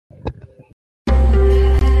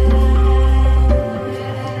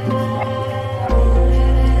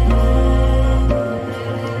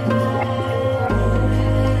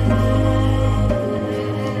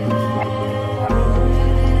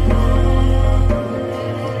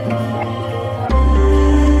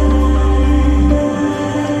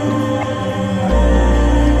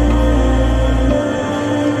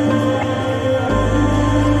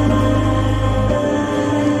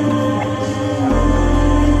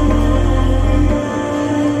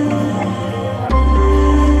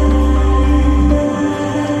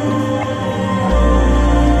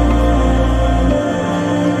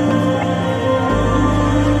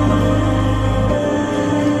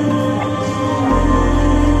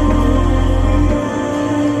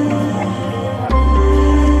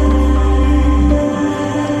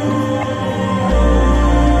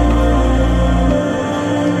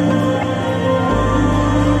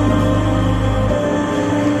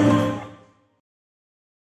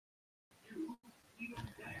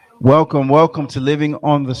Welcome to Living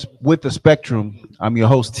on the with the Spectrum. I'm your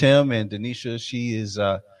host Tim, and Denisha. She is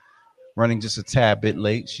running just a tad bit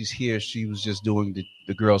late. She's here. She was just doing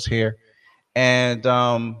the girl's hair, and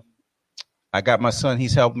I got my son.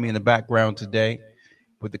 He's helping me in the background today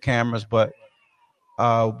with the cameras. But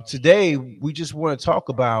today we just want to talk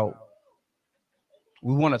about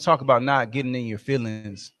not getting in your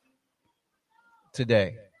feelings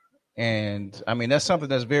today, and I mean that's something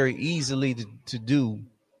that's very easily to do.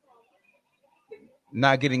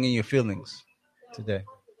 Not getting in your feelings today.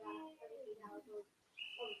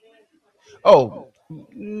 Oh,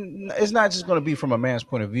 it's not just going to be from a man's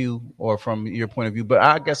point of view or from your point of view, but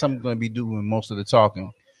I guess I'm going to be doing most of the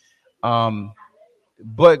talking. Um,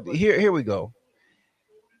 but here we go.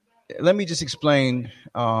 Let me just explain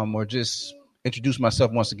or just introduce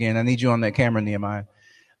myself once again. I need you on that camera, Nehemiah.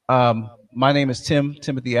 My name is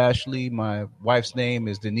Timothy Ashley. My wife's name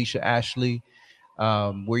is Denisha Ashley.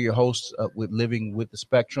 We're your hosts with Living with the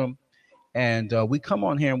Spectrum. And we come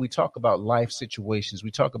on here and we talk about life situations.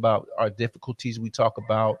 We talk about our difficulties. We talk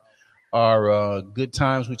about our good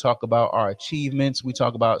times. We talk about our achievements. We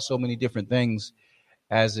talk about so many different things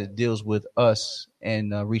as it deals with us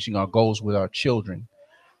and reaching our goals with our children.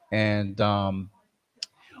 And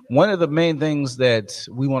one of the main things that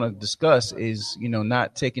we want to discuss is,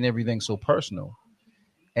 not taking everything so personal.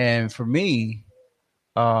 And for me,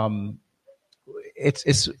 um,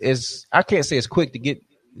 it's I can't say it's quick to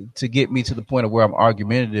get me to the point of where I'm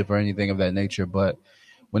argumentative or anything of that nature. But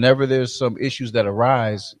whenever there's some issues that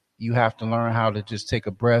arise, you have to learn how to just take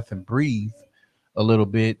a breath and breathe a little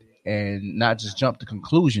bit and not just jump to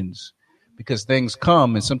conclusions because things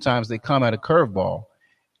come and sometimes they come at a curveball.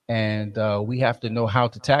 And we have to know how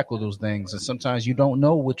to tackle those things. And sometimes you don't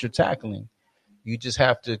know what you're tackling. You just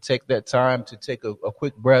have to take that time to take a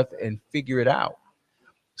quick breath and figure it out.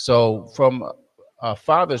 So from a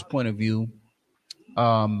father's point of view,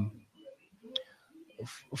 um,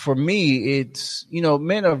 for me, it's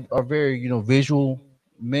men are very visual.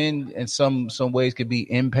 Men in some ways could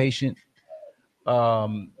be impatient.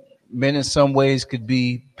 Um, Men in some ways could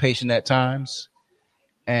be patient at times.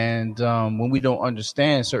 And when we don't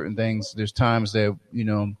understand certain things, there's times that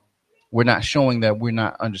we're not showing that we're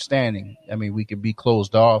not understanding. I mean, we could be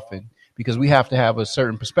closed off, and because we have to have a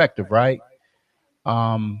certain perspective, right?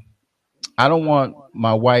 Um, I don't want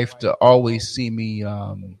my wife to always see me.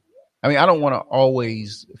 I don't want to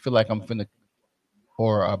always feel like I'm finna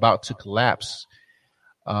or about to collapse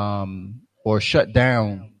or shut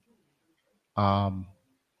down um,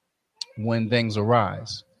 when things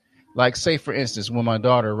arise. Like, say, for instance, when my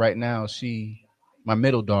daughter right now, my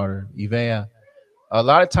middle daughter, Ivea, a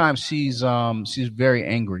lot of times she's very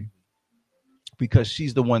angry because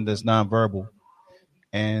she's the one that's nonverbal.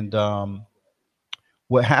 And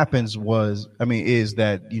what happens is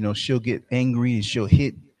that she'll get angry and she'll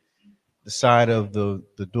hit the side of the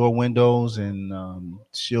door windows and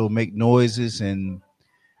she'll make noises and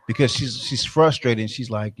because she's frustrated and she's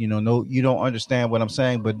like no, you don't understand what I'm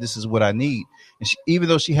saying, but this is what I need. And even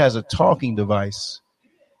though she has a talking device,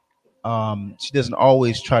 she doesn't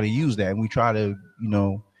always try to use that, and we try to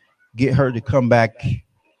get her to come back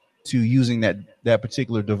to using that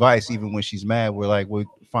particular device even when she's mad. We're like, well,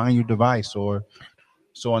 find your device or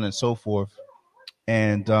so on and so forth.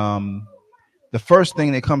 And the first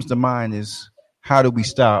thing that comes to mind is, how do we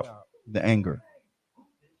stop the anger?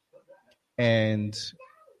 And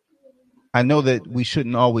I know that we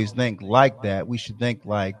shouldn't always think like that. We should think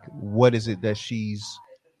like, what is it that she's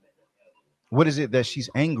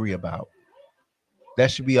angry about? That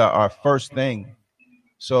should be our first thing.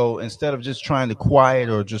 So instead of just trying to quiet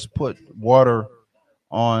or just put water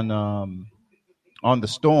on on the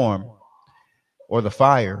storm or the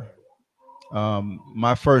fire,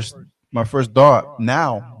 my first thought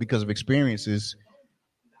now, because of experiences,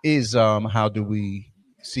 is how do we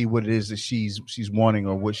see what it is that she's wanting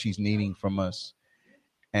or what she's needing from us.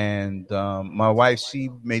 And my wife, she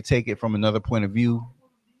may take it from another point of view,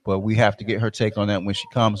 but we have to get her take on that when she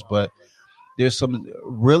comes. But there's some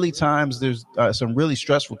really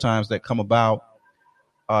stressful times that come about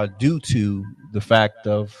due to the fact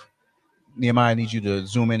of, Nehemiah, I need you to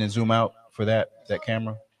zoom in and zoom out for that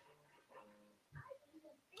camera.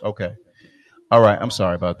 Okay. All right. I'm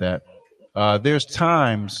sorry about that. There's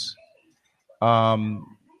times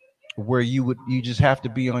um, where you just have to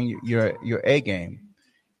be on your A game,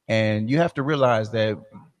 and you have to realize that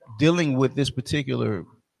dealing with this particular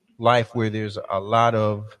life where there's a lot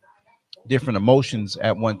of different emotions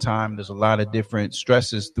at one time, there's a lot of different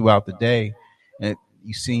stresses throughout the day, and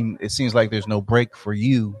it seems like there's no break for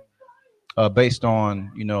you. based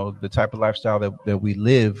on the type of lifestyle that we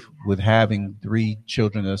live with, having three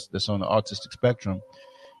children that's on the autistic spectrum.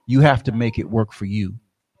 You have to make it work for you.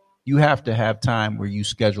 You have to have time where you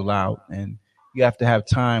schedule out, and you have to have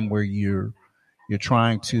time where you're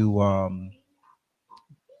trying to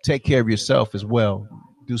take care of yourself as well.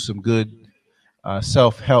 Do some good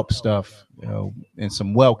self help stuff, and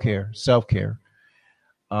some self care,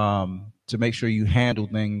 to make sure you handle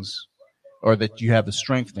things, or that you have the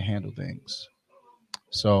strength to handle things.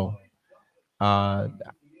 So, uh,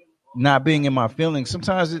 not being in my feelings,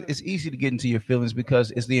 sometimes it's easy to get into your feelings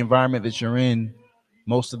because it's the environment that you're in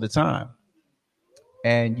most of the time,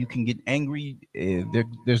 and you can get angry.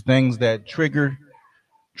 There's things that trigger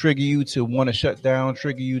you to want to shut down,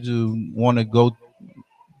 trigger you to want to go,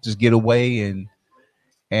 just get away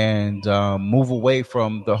and move away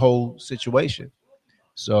from the whole situation.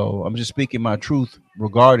 So I'm just speaking my truth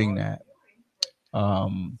regarding that.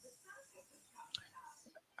 Um,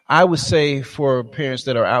 I would say for parents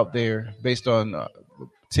that are out there, based on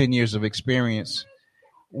 10 years of experience,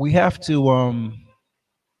 we have to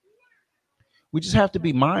we just have to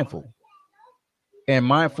be mindful, and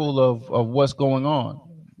mindful of what's going on.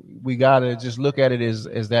 We gotta just look at it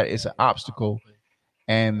as that it's an obstacle,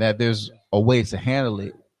 and that there's a way to handle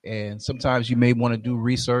it. And sometimes you may want to do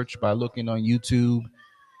research by looking on YouTube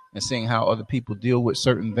and seeing how other people deal with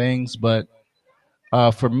certain things. But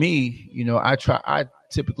for me, I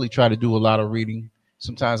typically try to do a lot of reading.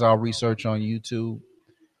 Sometimes I'll research on YouTube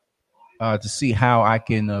to see how I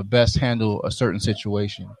can best handle a certain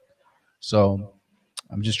situation. So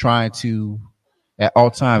I'm just trying to, at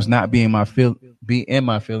all times, not be in my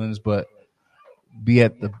feelings, but be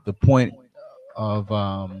at the point of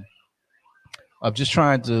just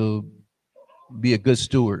trying to be a good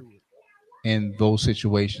steward in those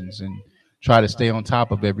situations, and try to stay on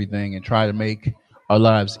top of everything, and try to make our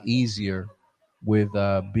lives easier with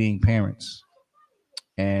being parents,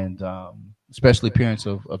 and especially parents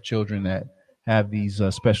of children that have these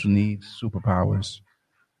special needs, superpowers.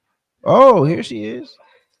 Oh, here she is.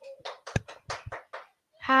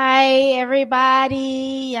 Hi,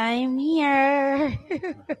 everybody. I'm here.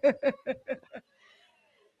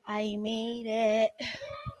 I made it.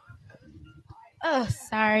 Oh,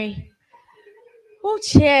 sorry. Oh,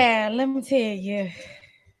 child, let me tell you.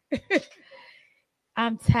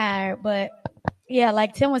 I'm tired, but yeah,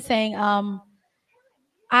 like Tim was saying,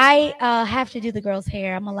 I have to do the girls'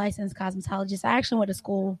 hair. I'm a licensed cosmetologist. I actually went to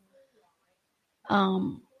school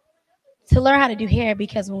um, to learn how to do hair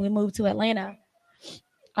because when we moved to Atlanta,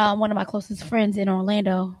 one of my closest friends in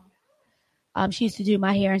Orlando, she used to do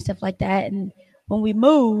my hair and stuff like that. And when we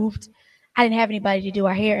moved, I didn't have anybody to do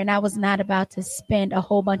our hair, and I was not about to spend a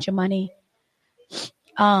whole bunch of money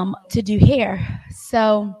to do hair.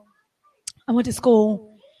 So I went to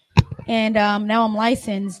school, and now I'm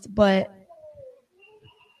licensed, but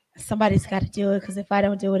somebody's got to do it because if I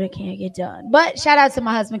don't do it, it can't get done. But shout out to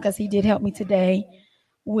my husband because he did help me today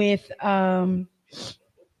with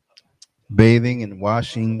Bathing and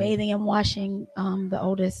washing. the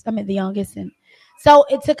youngest, and so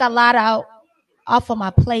it took a lot off of my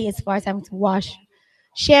plate as far as having to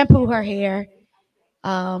shampoo her hair.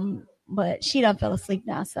 But she done fell asleep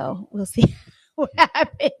now, so we'll see what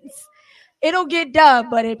happens. It'll get done,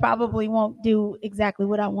 but it probably won't do exactly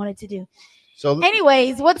what I wanted to do. So,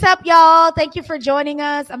 anyways, what's up, y'all? Thank you for joining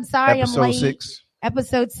us. I'm sorry I'm late. 6.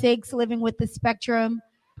 Episode 6, Living with the Spectrum.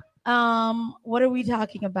 What are we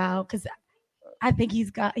talking about? Because I think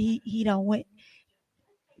he don't went.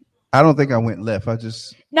 I don't think I went left.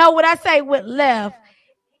 No, when I say went left,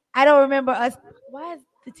 I don't remember us. Why is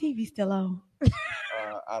the TV still on?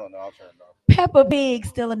 I don't know. I'll turn it off. Peppa Pig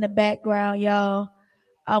still in the background, y'all.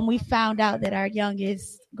 We found out that our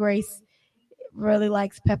youngest, Grace, really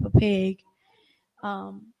likes Peppa Pig.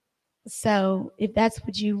 So if that's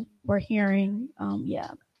what you were hearing,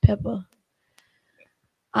 yeah, Peppa.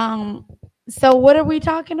 So what are we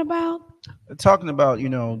talking about? Talking about,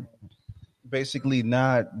 basically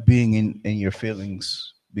not being in your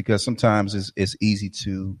feelings, because sometimes it's easy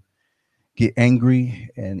to get angry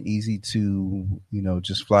and easy to,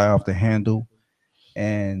 just fly off the handle.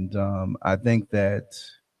 And I think that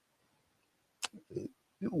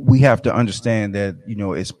we have to understand that,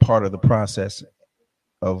 it's part of the process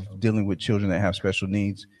of dealing with children that have special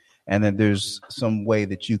needs, and that there's some way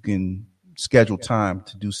that you can schedule time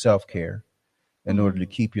to do self-care in order to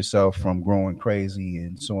keep yourself from growing crazy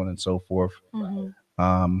and so on and so forth.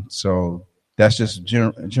 So that's just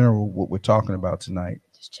general what we're talking about tonight.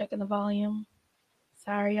 Just checking the volume.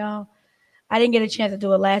 Sorry, y'all. I didn't get a chance to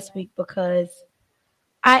do it last week because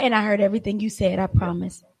I heard everything you said. I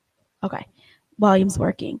promise. Okay. Volume's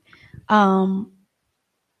working. Um,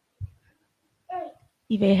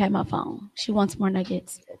 Eve had my phone. She wants more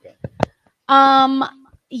nuggets. Okay. Um,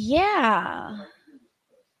 yeah.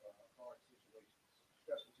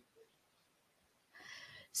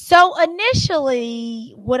 So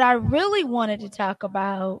initially, what I really wanted to talk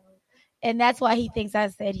about, and that's why he thinks I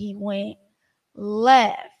said he went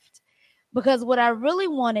left, because what I really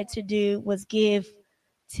wanted to do was give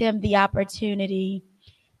Tim the opportunity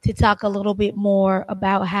to talk a little bit more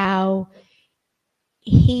about how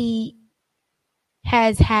he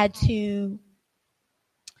has had to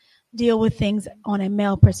deal with things on a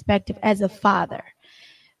male perspective as a father.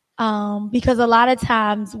 Because a lot of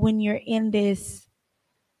times when you're in this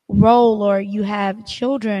role or you have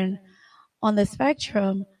children on the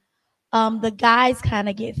spectrum, the guys kind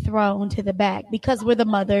of get thrown to the back because we're the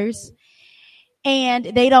mothers and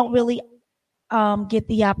they don't really get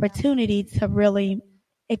the opportunity to really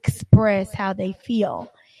express how they feel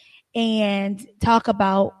and talk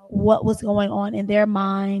about what was going on in their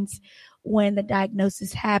minds when the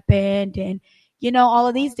diagnosis happened and all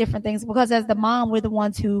of these different things, because as the mom, we're the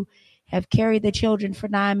ones who have carried the children for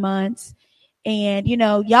 9 months, and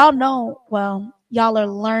y'all are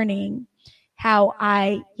learning how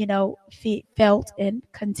I felt and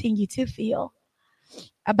continue to feel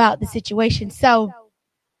about the situation. So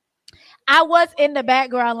I was in the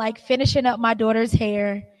background like finishing up my daughter's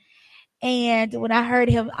hair, and when I heard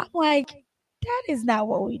him, I'm like, that is not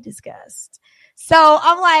what we discussed. So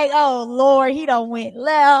I'm like, oh Lord, he don't went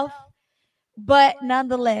left. But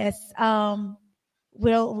nonetheless,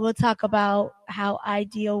 we'll talk about how I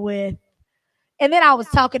deal with. And then I was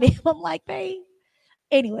talking to him. I'm like, babe.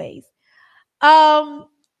 Anyways, um,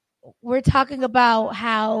 we're talking about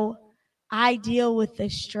how I deal with the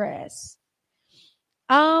stress.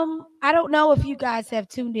 I don't know if you guys have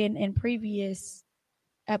tuned in previous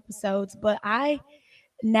episodes, but I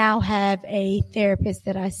now have a therapist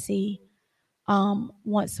that I see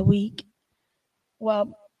once a week.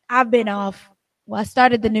 Well, I've been off. Well, I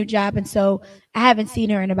started the new job, and so I haven't seen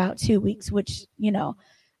her in about 2 weeks, which,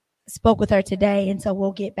 spoke with her today, and so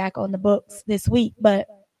we'll get back on the books this week. But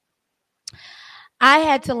I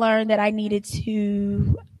had to learn that I needed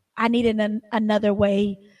another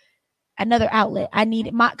way, another outlet. I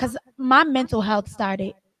needed because my mental health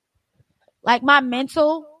started, like my mind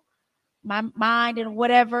and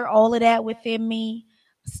whatever, all of that within me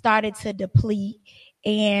started to deplete.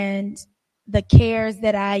 And the cares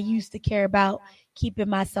that I used to care about keeping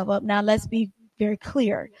myself up. Now, let's be very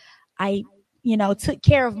clear. I, took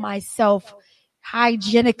care of myself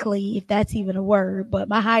hygienically, if that's even a word, but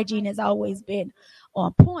my hygiene has always been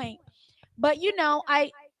on point. But,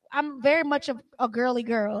 I'm very much a girly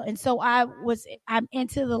girl. And so I'm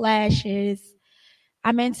into the lashes.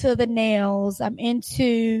 I'm into the nails. I'm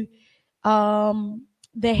into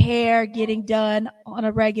the hair getting done on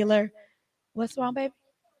a regular. What's wrong, baby?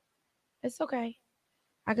 It's okay.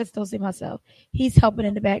 I can still see myself. He's helping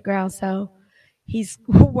in the background, so he's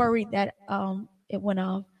worried that it went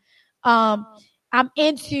off. Um, I'm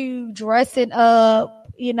into dressing up,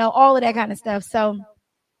 all of that kind of stuff. So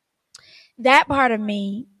that part of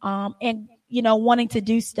me, and wanting to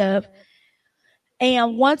do stuff.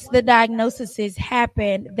 And once the diagnosis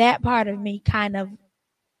happened, that part of me kind of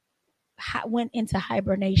went into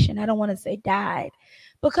hibernation. I don't want to say died,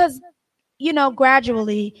 because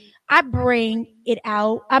gradually I bring it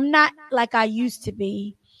out. I'm not like I used to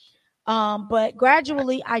be. But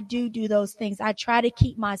gradually I do those things. I try to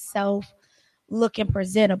keep myself looking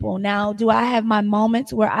presentable. Now, do I have my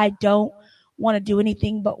moments where I don't want to do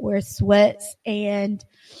anything but wear sweats and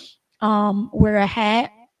wear a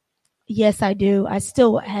hat? Yes, I do. I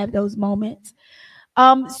still have those moments.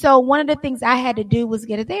 So one of the things I had to do was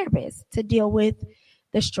get a therapist to deal with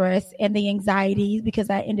the stress and the anxiety, because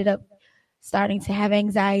I ended up starting to have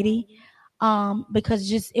anxiety.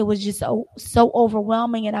 Because it was just so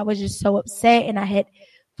overwhelming, and I was just so upset, and I had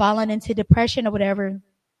fallen into depression or whatever.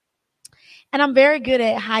 And I'm very good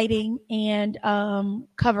at hiding and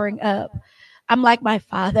covering up. I'm like my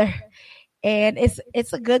father, and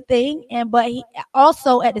it's a good thing. But he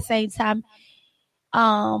also at the same time,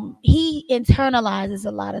 he internalizes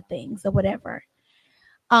a lot of things or whatever.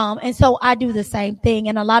 And so I do the same thing.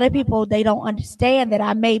 And a lot of people, they don't understand that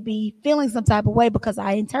I may be feeling some type of way because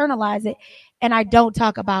I internalize it and I don't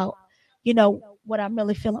talk about, what I'm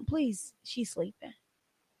really feeling. Please, she's sleeping.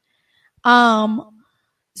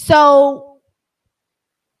 So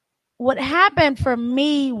what happened for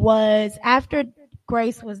me was, after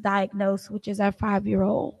Grace was diagnosed, which is our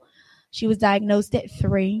 5-year-old, she was diagnosed at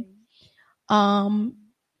 3.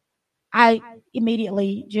 I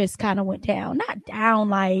immediately just kind of went down, not down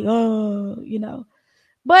like, oh,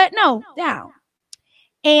 But no, down.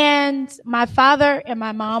 And my father and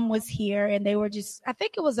my mom was here, and they were just, I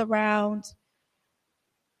think it was around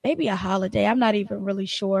maybe a holiday. I'm not even really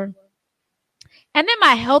sure. And then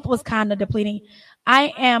my health was kind of depleting.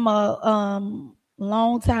 I am a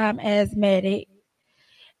long time asthmatic,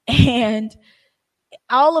 and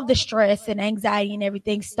all of the stress and anxiety and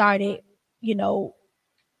everything started, you know,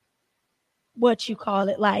 what you call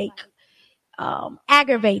it, like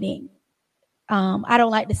aggravating. I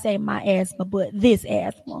don't like to say my asthma, but this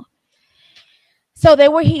asthma. So they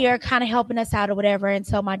were here kind of helping us out or whatever. And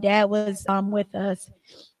so my dad was with us,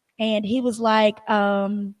 and he was like,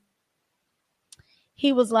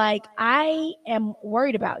 I am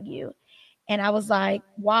worried about you. And I was like,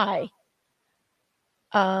 why?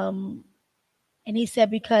 And he said,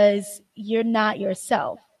 because you're not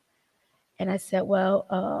yourself. And I said, well,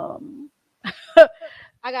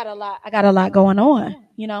 I got a lot going on,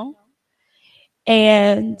 you know?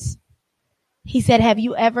 And he said, have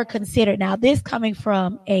you ever considered, now this coming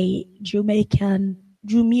from a Jamaican man,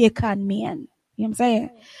 you know what I'm saying?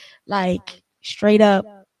 Like straight up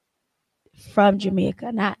from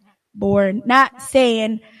Jamaica, not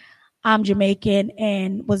saying I'm Jamaican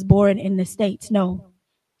and was born in the States. No,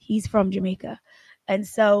 he's from Jamaica. And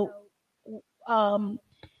so,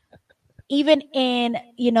 even in,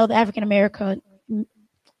 you know, the African American,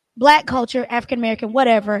 Black culture, African American,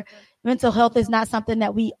 whatever, mental health is not something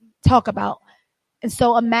that we talk about. And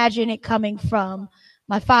so imagine it coming from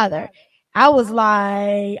my father. I was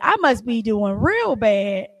like, I must be doing real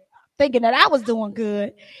bad, thinking that I was doing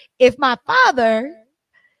good, if my father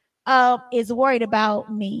is worried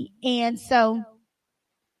about me. And so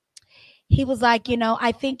he was like, you know,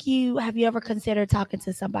 I think have you ever considered talking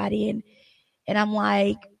to somebody? And I'm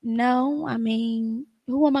like, no, I mean,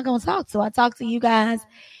 who am I going to talk to? I talk to you guys.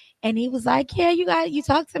 And he was like, yeah, you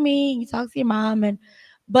talk to me, you talk to your mom,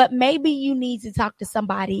 but maybe you need to talk to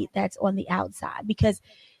somebody that's on the outside, because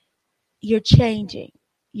you're changing.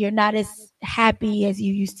 You're not as happy as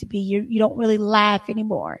you used to be. You don't really laugh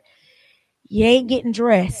anymore. You ain't getting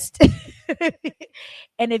dressed.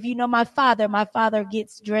 And if you know my father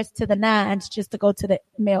gets dressed to the nines just to go to the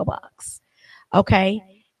mailbox. Okay.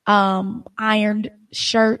 Ironed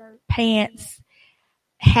shirt, pants,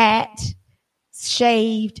 hat,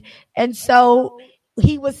 shaved. And so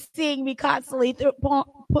he was seeing me constantly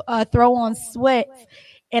throw on sweats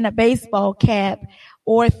and a baseball cap,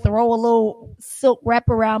 or throw a little silk wrap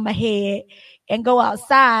around my head and go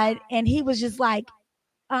outside. And he was just like,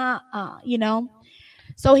 you know.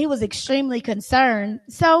 So he was extremely concerned.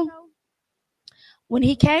 So when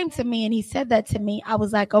he came to me and he said that to me, I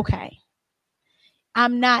was like, okay,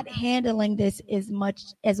 I'm not handling this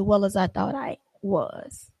as well as I thought I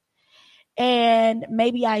was. And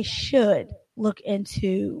maybe I should look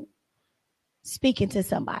into speaking to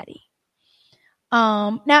somebody.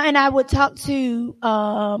 Now, and I would talk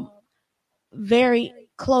to very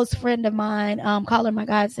close friend of mine, call her my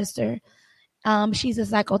god sister. She's a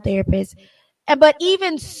psychotherapist. But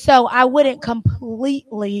even so, I wouldn't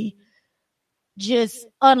completely just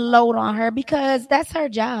unload on her, because that's her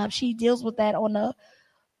job. She deals with that on a,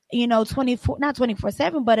 not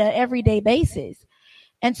 24/7, but an everyday basis.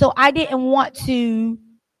 And so I didn't want to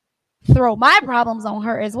throw my problems on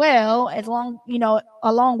her as well,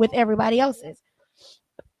 along with everybody else's.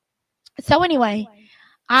 So anyway,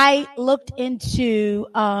 I looked into,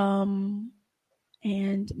 and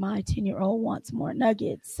my 10-year-old wants more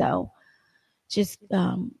nuggets. So just,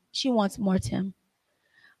 she wants more Tim.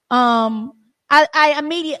 I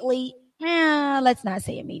immediately, let's not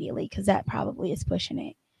say immediately, because that probably is pushing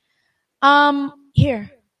it.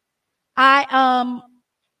 Here, I,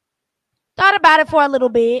 thought about it for a little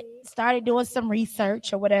bit, started doing some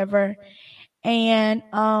research or whatever. And,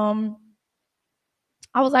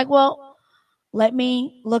 I was like, well, let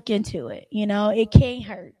me look into it. It can't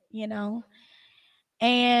hurt,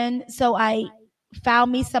 And so I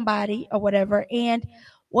found me somebody or whatever. And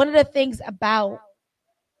one of the things about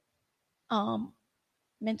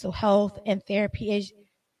mental health and therapy is,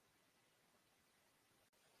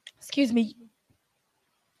 excuse me,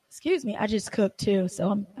 I just cooked too,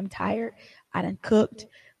 so I'm tired. I done cooked,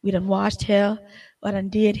 we done washed hair, I done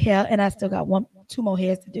did hair, and I still got 2 more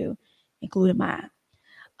hairs to do, including mine.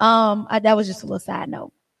 That was just a little side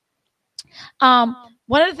note.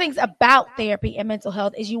 One of the things about therapy and mental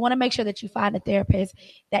health is you want to make sure that you find a therapist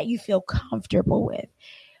that you feel comfortable with,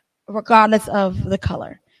 regardless of the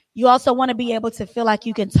color. You also want to be able to feel like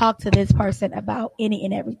you can talk to this person about any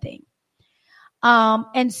and everything.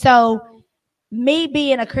 And so me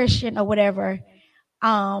being a Christian or whatever,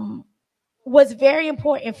 was very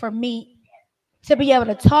important for me to be able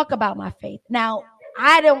to talk about my faith. Now,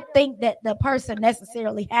 I don't think that the person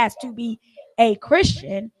necessarily has to be a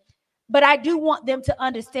Christian, but I do want them to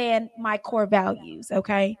understand my core values.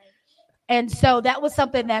 Okay. And so that was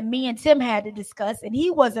something that me and Tim had to discuss. And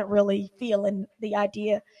he wasn't really feeling the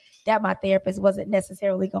idea that my therapist wasn't going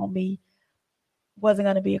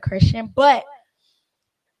to be a Christian. But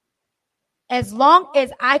as long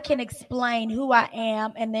as I can explain who I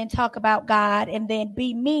am and then talk about God and then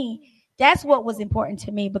be me, that's what was important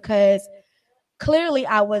to me, because clearly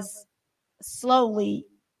I was slowly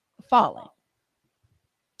falling.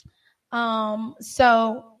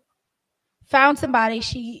 So found somebody,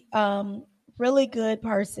 she really good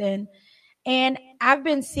person, and I've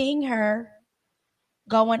been seeing her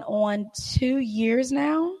going on 2 years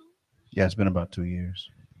now. Yeah, it's been about 2 years.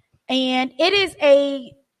 And it is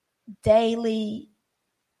a daily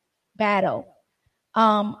battle.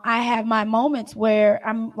 I have my moments where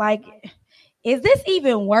I'm like, is this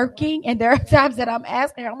even working? And there are times that I'm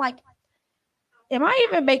asking her, I'm like, am I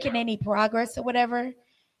even making any progress or whatever?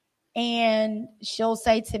 And she'll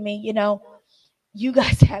say to me, you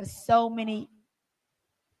guys have so many.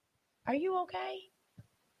 Are you okay?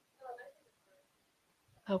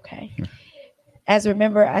 Okay. As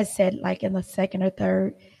remember, I said like in the second or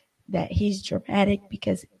third that he's dramatic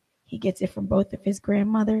because he gets it from both of his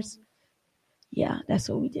grandmothers. Yeah, that's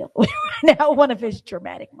what we deal with right now. One of his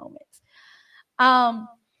dramatic moments. I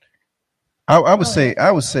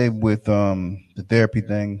would say with the therapy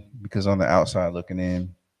thing, because on the outside looking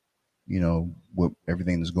in, what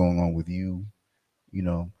everything that's going on with you, you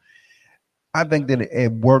know, I think that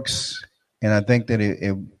it works, and I think that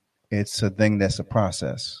it's a thing that's a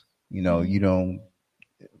process. You don't.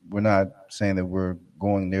 We're not saying that we're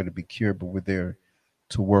going there to be cured, but we're there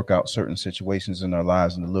to work out certain situations in our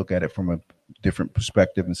lives and to look at it from a different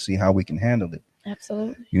perspective and see how we can handle it.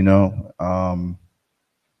 Absolutely.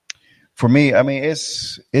 For me, I mean, it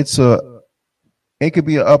could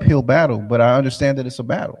be an uphill battle, but I understand that it's a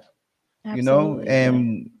battle. Absolutely.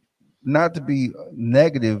 And not to be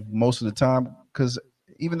negative most of the time, because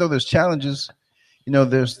even though there's challenges,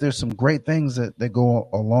 there's some great things that go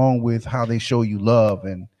along with how they show you love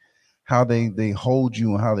and how they hold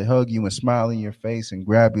you and how they hug you and smile in your face and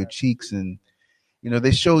grab your cheeks, and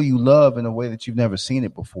they show you love in a way that you've never seen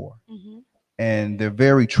it before. Mm-hmm. And they're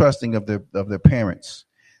very trusting of their parents.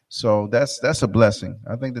 So that's a blessing.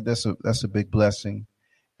 I think that's a big blessing.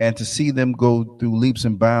 And to see them go through leaps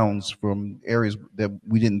and bounds from areas that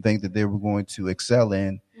we didn't think that they were going to excel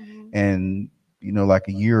in, Mm-hmm. and like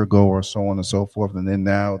a year ago or so on and so forth, and then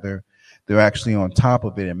now they're actually on top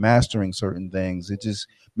of it and mastering certain things. It just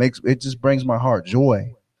brings my heart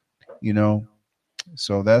joy,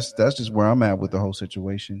 So that's just where I'm at with the whole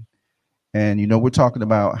situation. And we're talking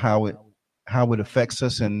about how it affects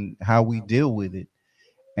us and how we deal with it.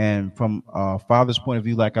 And from a father's point of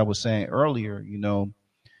view, like I was saying earlier,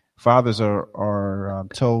 fathers are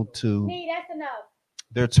told to. That's enough.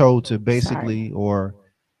 They're told to basically, or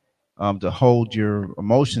to hold your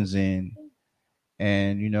emotions in.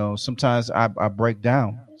 And sometimes I break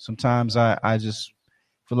down. Sometimes I just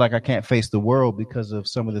feel like I can't face the world because of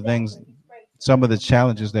some of the things, some of the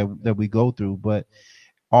challenges that we go through. But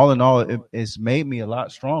all in all, it's made me a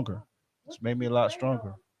lot stronger. It's made me a lot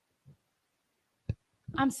stronger.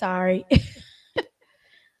 I'm sorry.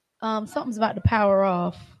 Something's about to power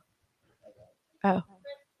off. Oh.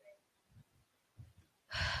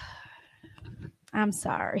 I'm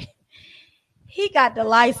sorry. He got the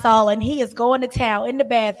Lysol and he is going to town in the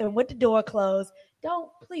bathroom with the door closed.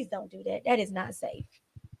 Please don't do that. That is not safe.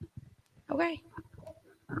 Okay.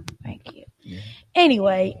 Thank you. Yeah.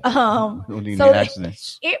 Anyway, so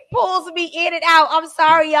it pulls me in and out. I'm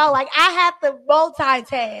sorry, y'all. Like, I have to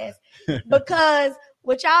multitask because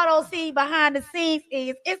what y'all don't see behind the scenes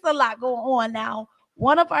is it's a lot going on now.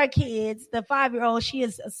 One of our kids, the 5-year-old, she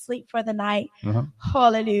is asleep for the night. Uh-huh.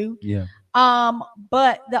 Hallelujah. Yeah.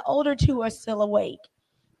 But the older two are still awake.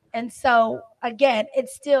 And so again,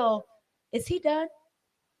 it's still, is he done?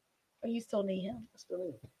 Or you still need him? I still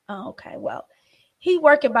need him. Oh, okay. Well, he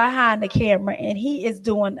working behind the camera and he is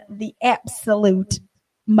doing the absolute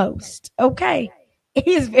most. Okay.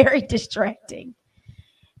 He is very distracting.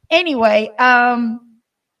 Anyway, go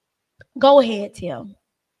ahead, Tim.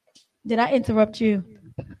 Did I interrupt you?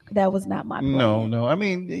 That was not my plan. No. I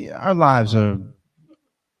mean, our lives are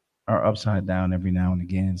upside down every now and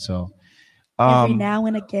again. So every now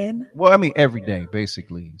and again. Well, I mean, every day,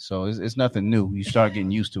 basically. So it's nothing new. You start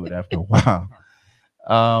getting used to it after a while.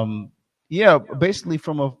 Yeah, basically,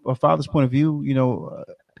 from a father's point of view,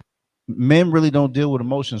 men really don't deal with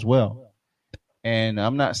emotions well. And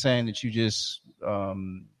I'm not saying that you just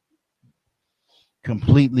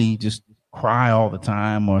completely just cry all the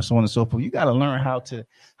time or so on and so forth. You got to learn how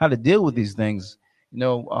to deal with these things.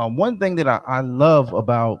 One thing that I love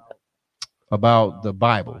about the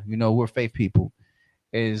Bible, we're faith people,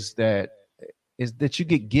 is that you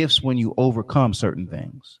get gifts when you overcome certain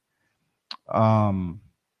things. Um,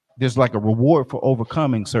 there's like a reward for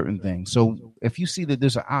overcoming certain things. So if you see that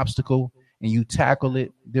there's an obstacle and you tackle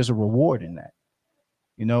it, there's a reward in that.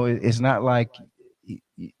 It's not like,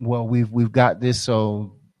 well, we've got this,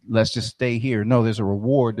 so let's just stay here. No, there's a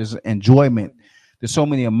reward. There's enjoyment. There's so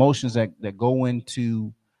many emotions that go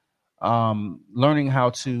into learning how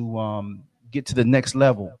to get to the next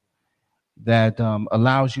level that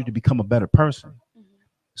allows you to become a better person.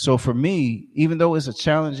 So for me, even though it's a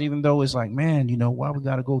challenge, even though it's like, man, why we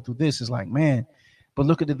got to go through this? It's like, man, but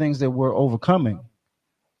look at the things that we're overcoming.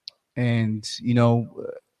 And,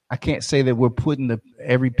 I can't say that we're putting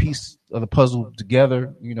every piece of the puzzle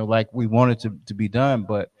together, like we wanted to be done,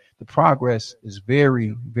 but the progress is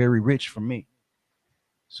very, very rich for me.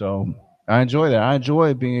 So I enjoy that. I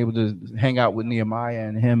enjoy being able to hang out with Nehemiah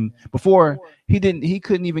and him. Before, he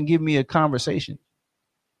couldn't even give me a conversation.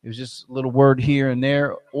 It was just a little word here and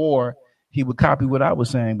there, or he would copy what I was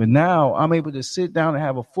saying. But now I'm able to sit down and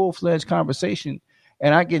have a full-fledged conversation,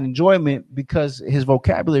 and I get enjoyment because his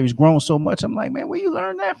vocabulary's grown so much. I'm like, man, where you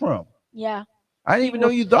learn that from? Yeah. I didn't even know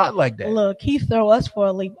you thought like that. Look, he throw us for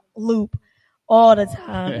a loop all the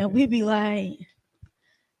time, and we be like,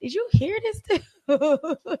 did you hear this too?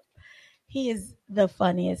 He is the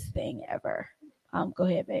funniest thing ever. Go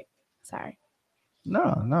ahead, babe. Sorry.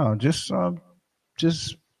 No, just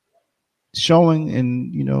showing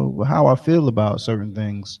and how I feel about certain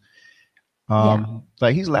things.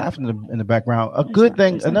 Like he's laughing in the background.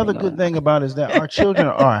 Another good thing about it is that our children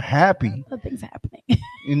are happy. Nothing's happening.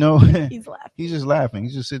 He's laughing. He's just laughing.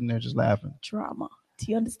 He's just sitting there just laughing. Drama.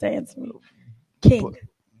 He understands me. King.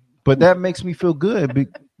 But that makes me feel good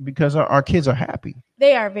because our kids are happy.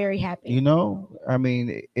 They are very happy. I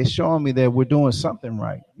mean, it's showing me that we're doing something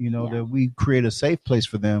right. That we create a safe place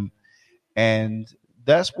for them. And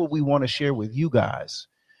that's what we want to share with you guys.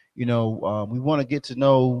 We want to get to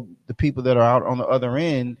know the people that are out on the other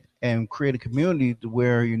end and create a community to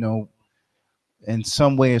where, in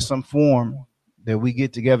some way or some form that we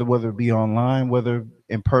get together, whether it be online, whether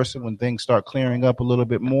in person when things start clearing up a little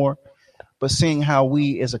bit more, but seeing how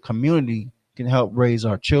we as a community can help raise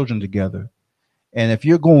our children together. And if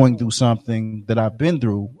you're going through something that I've been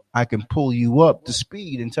through, I can pull you up to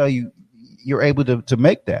speed and tell you you're able to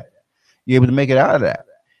make that. You're able to make it out of that.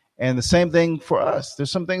 And the same thing for us.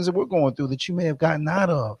 There's some things that we're going through that you may have gotten out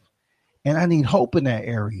of. And I need hope in that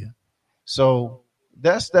area. So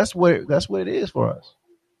that's what it is for us.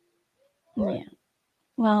 Yeah.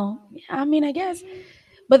 Well, I mean, I guess.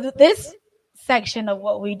 But this section of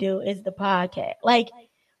what we do is the podcast. Like,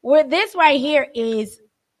 where this right here is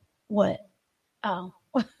what? Oh,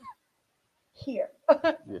 here. Look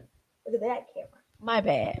at that camera. My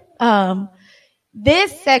bad.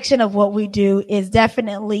 This section of what we do is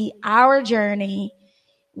definitely our journey,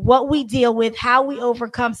 what we deal with, how we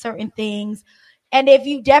overcome certain things. And if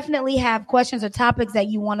you definitely have questions or topics that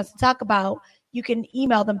you want us to talk about, you can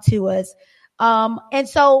email them to us. And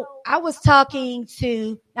so I was talking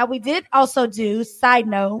now we did also do, side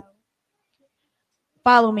note,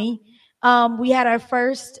 follow me. We had our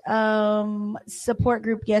first support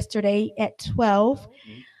group yesterday at 12.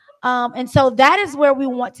 And so that is where we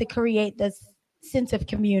want to create this sense of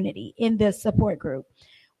community in this support group.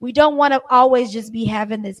 We don't want to always just be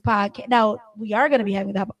having this podcast. Now, we are going to be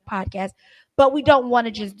having the podcast, but we don't want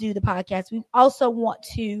to just do the podcast. We also want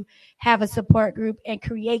to have a support group and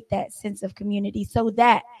create that sense of community so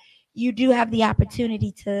that you do have the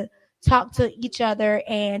opportunity to talk to each other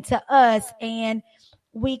and to us, and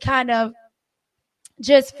we kind of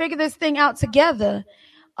just figure this thing out together.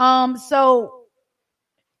 So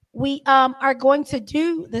we are going to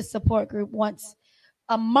do the support group once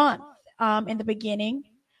a month in the beginning.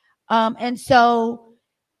 And so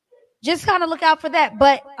just kind of look out for that.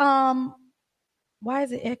 But why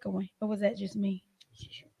is it echoing? Or was that just me?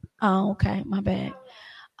 Oh, okay. My bad.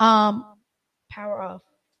 Power off.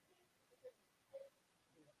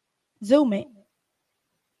 Zoom it.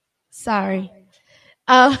 Sorry.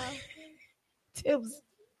 Tips.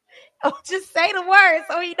 Oh, just say the word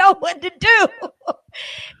so you know what to do.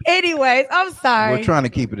 Anyways, I'm sorry. We're trying to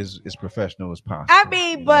keep it as professional as possible. I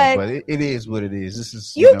mean, but it is what it is. This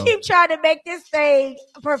is you keep trying to make this thing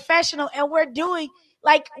professional, and we're doing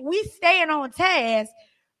we staying on task,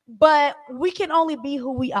 but we can only be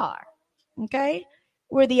who we are. Okay,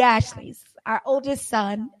 we're the Ashleys. Our oldest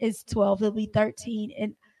son is 12; he'll be 13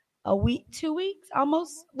 in a week, 2 weeks,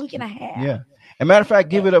 almost week and a half. Yeah. As a matter of fact,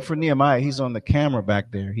 give it up for Nehemiah. He's on the camera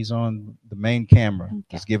back there. He's on the main camera. Okay.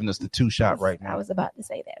 He's giving us the two shot right I now. was about to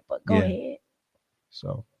say that, but go Yeah. ahead.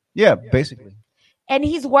 So yeah, basically. And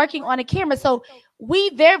he's working on a camera. So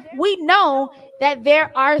we know that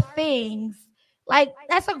there are things like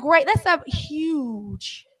that's a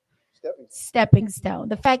huge stepping stone.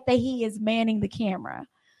 The fact that he is manning the camera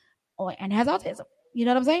and has autism. You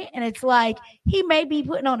know what I'm saying? And it's like he may be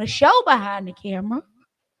putting on a show behind the camera,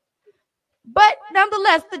 but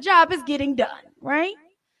nonetheless, the job is getting done, right?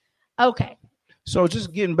 Okay. So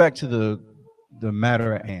just getting back to the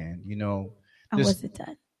matter at hand, Was it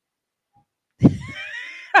done?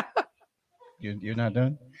 You're not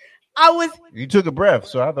done? I was. You took a breath,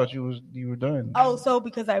 so I thought you were done. Oh, so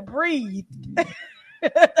because I breathed.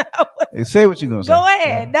 Say what you're gonna say. Go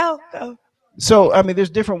ahead. No, go. So I mean, there's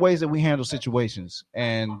different ways that we handle situations,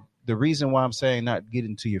 and the reason why I'm saying not get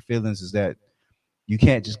into your feelings is that you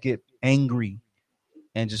can't just get angry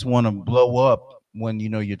and just want to blow up when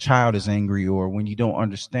your child is angry or when you don't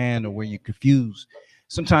understand or when you're confused.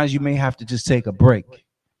 Sometimes you may have to just take a break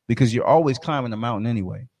because you're always climbing a mountain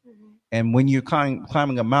anyway. And when you're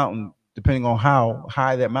climbing a mountain, depending on how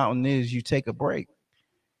high that mountain is, you take a break.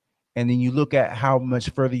 And then you look at how much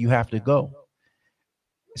further you have to go.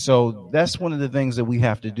 So that's one of the things that we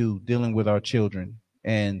have to do dealing with our children.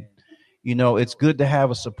 And, it's good to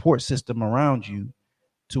have a support system around you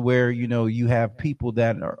to where, you have people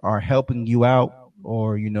that are helping you out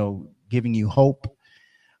or, giving you hope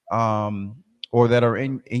or that are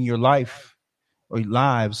in your life or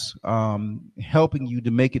lives, helping you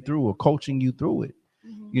to make it through or coaching you through it,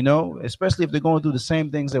 especially if they're going through the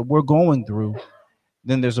same things that we're going through.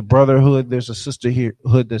 Then there's a brotherhood, there's a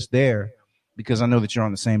sisterhood that's there because I know that you're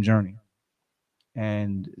on the same journey.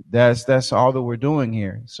 And that's all that we're doing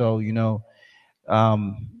here. So, and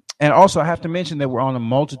also I have to mention that we're on a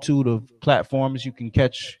multitude of platforms. You can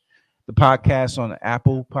catch the podcast on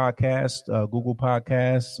Apple Podcasts, Google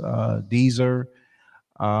Podcasts, Deezer.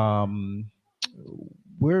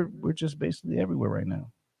 We're just basically everywhere right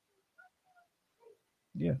now.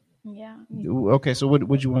 Yeah. Yeah. Okay. So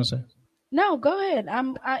what you want to say? No, go ahead.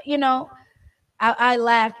 I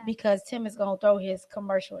laughed because Tim is gonna throw his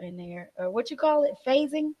commercial in there, or what you call it,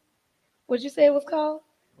 phasing. What'd you say it was called?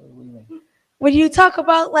 What do you mean? When you talk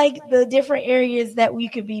about like the different areas that we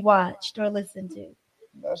could be watched or listened to.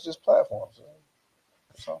 That's just platforms.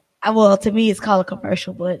 So. Well, to me, it's called a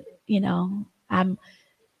commercial, but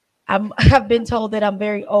I've been told that I'm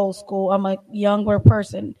very old school. I'm a younger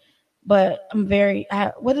person, but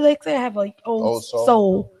what do they say? I have an old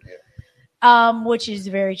soul. Yeah. Which is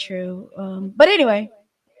very true. But anyway,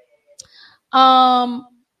 I'm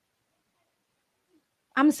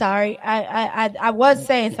sorry. I was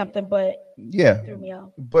saying something, but yeah, it threw me off.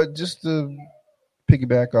 But just to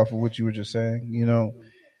piggyback off of what you were just saying,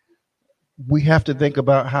 we have to think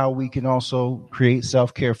about how we can also create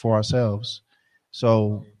self-care for ourselves.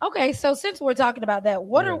 So okay, so since we're talking about that,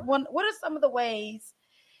 what are some of the ways?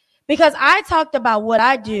 Because I talked about what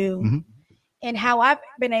I do and how I've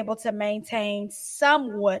been able to maintain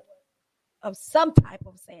somewhat of some type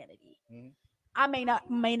of sanity. I may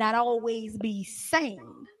not always be sane.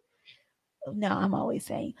 No, I'm always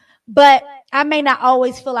sane, but I may not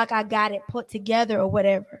always feel like I got it put together or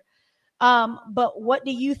whatever. But what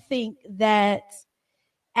do you think that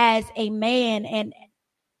as a man and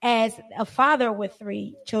as a father with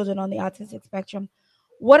 3 children on the autistic spectrum,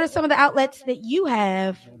 what are some of the outlets that you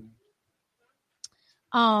have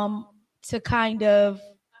to kind of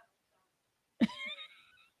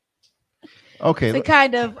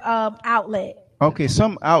outlet? Okay,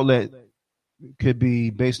 some outlet could be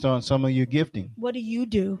based on some of your gifting. What do you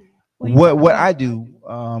do? What I do,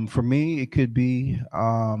 for me, it could be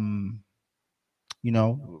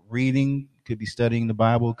reading, could be studying the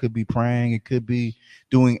Bible, could be praying, it could be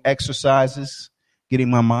doing exercises, getting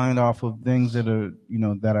my mind off of things that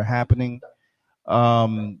are happening.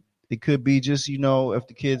 It could be just, if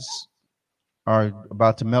the kids are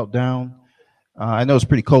about to melt down. I know it's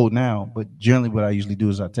pretty cold now, but generally what I usually do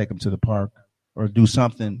is I take them to the park or do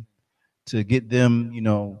something to get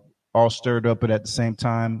them, all stirred up, but at the same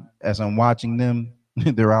time, as I'm watching them,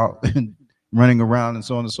 they're out running around and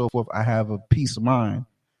so on and so forth. I have a peace of mind.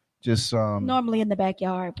 Just normally in the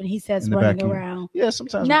backyard, but he says running around. Yeah,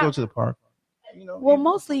 sometimes we go to the park. Well,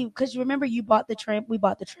 mostly because you remember we bought the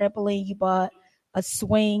trampoline, you bought a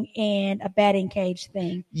swing and a batting cage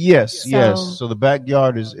thing. Yes. So the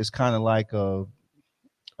backyard is kind of like a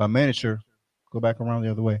miniature. Go back around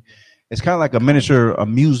the other way. It's kind of like a miniature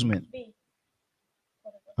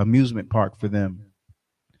amusement park for them.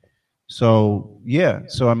 So yeah,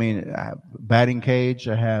 so I mean, I have batting cage.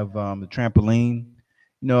 I have the trampoline.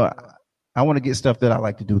 You know, I want to get stuff that I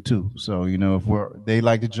like to do too. So if they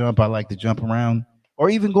like to jump, I like to jump around, or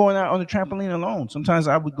even going out on the trampoline alone. Sometimes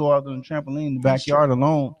I would go out on the trampoline in the That's true. backyard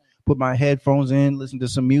alone, put my headphones in, listen to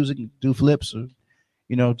some music, do flips, or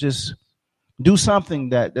just do something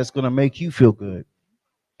that's going to make you feel good.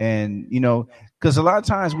 And because a lot of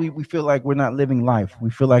times we feel like we're not living life. We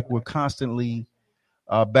feel like we're constantly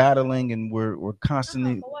battling, and we're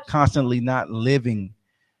constantly not living.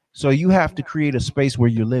 So you have to create a space where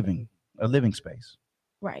you're living, a living space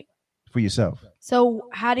Right. for yourself. So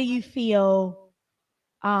how do you feel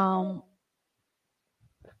um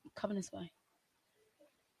coming this way?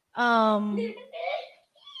 Um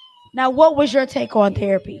Now what was your take on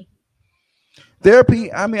therapy?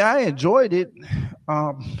 Therapy, I mean, I enjoyed it.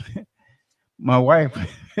 Um, my wife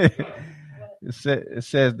it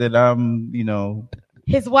says that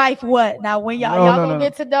His wife what? Now when y'all no, y'all no, gonna no,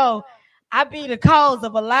 get to know, I be the cause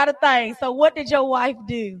of a lot of things. So what did your wife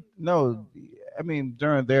do? no. I mean,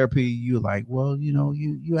 during therapy, you like, well,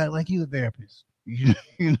 you act like you a therapist. You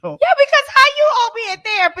know. Yeah, because how you all be in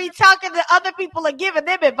therapy talking to other people and giving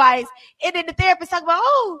them advice, and then the therapist talking about,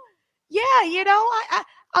 oh, yeah,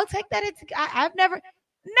 I'll take that into. I've never.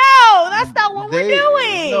 No, that's not what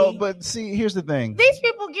we're No, doing. but see, here's the thing. These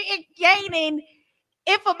people gaining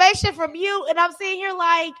information from you, and I'm sitting here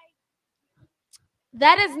like,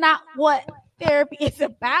 that is not what therapy is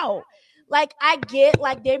about. Like, I get,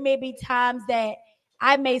 like, there may be times that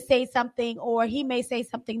I may say something or he may say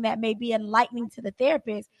something that may be enlightening to the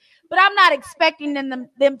therapist, but I'm not expecting them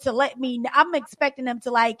to let me. I'm expecting them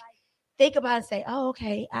to, like, think about it and say, oh,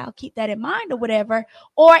 okay, I'll keep that in mind or whatever.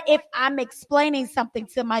 Or if I'm explaining something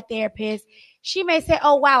to my therapist, she may say,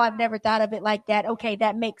 oh, wow, I've never thought of it like that. Okay,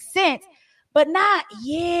 that makes sense. But not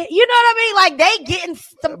yet. You know what I mean? Like, they getting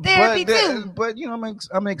some therapy too. But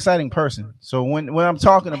I'm an exciting person. So when I'm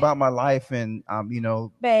talking about my life, and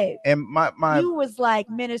Babe, and my you was like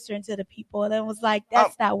ministering to the people, and it was like, I'm,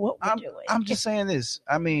 that's not what we're I'm doing. I'm just saying this.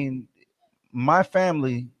 I mean, my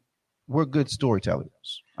family, we're good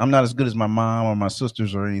storytellers. I'm not as good as my mom or my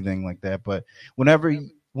sisters or anything like that, but whenever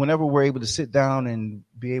we're able to sit down and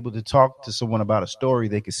be able to talk to someone about a story,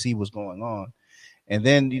 they can see what's going on. And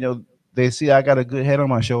then they see I got a good head on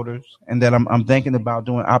my shoulders, and that I'm thinking about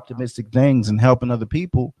doing optimistic things and helping other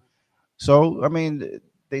people. So I mean,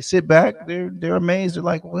 they sit back, they're amazed. They're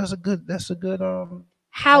like, well, that's a good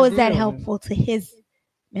How is that idea. helpful to his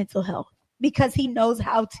mental health? Because he knows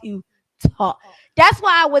how to talk. That's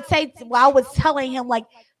why I would say, while I was telling him, like,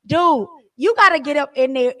 dude, you got to get up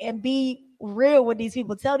in there and be real with these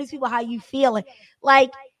people. Tell these people how you feeling.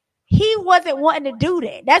 Like, he wasn't wanting to do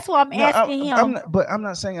that. That's why I'm No, asking him. but I'm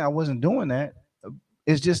not saying I wasn't doing that.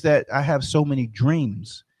 It's just that I have so many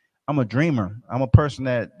dreams. I'm a dreamer. I'm a person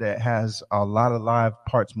that has a lot of live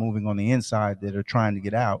parts moving on the inside that are trying to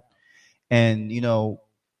get out. And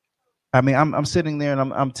I mean, I'm sitting there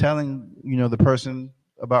and I'm telling the person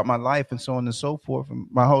about my life and so on and so forth. And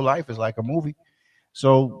my whole life is like a movie.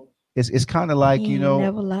 So it's kind of like He ain't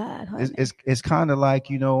never lied, honey. it's kind of like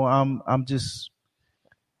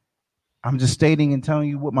I'm just stating and telling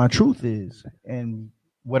you what my truth is and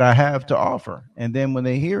what I have to offer. And then when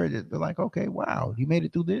they hear it, they're like, okay, wow, you made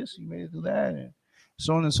it through this, you made it through that, and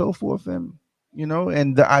so on and so forth. And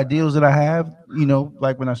and the ideals that I have,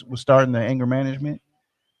 like when I was starting the anger management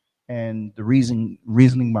and the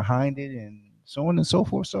reasoning behind it, and so on and so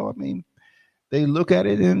forth. So I mean, they look at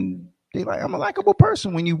it and they like, I'm a likable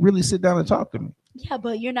person when you really sit down and talk to me. Yeah,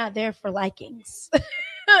 but you're not there for likings.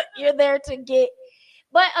 You're there to get.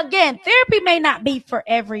 But again, therapy may not be for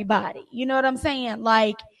everybody. You know what I'm saying?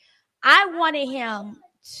 Like, I wanted him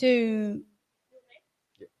to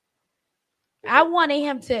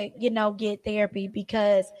get therapy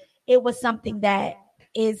because it was something that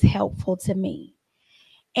is helpful to me.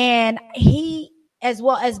 And he, as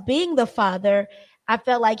well as being the father, I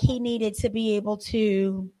felt like he needed to be able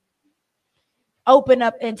to open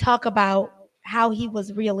up and talk about how he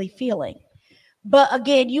was really feeling. But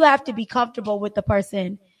again, you have to be comfortable with the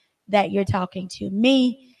person that you're talking to.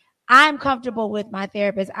 Me, I'm comfortable with my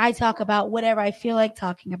therapist. I talk about whatever I feel like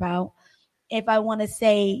talking about. If I want to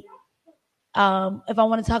say, if I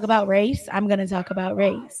want to talk about race, I'm going to talk about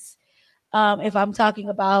race. If I'm talking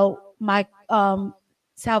about my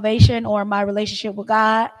salvation or my relationship with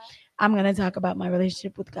God, I'm going to talk about my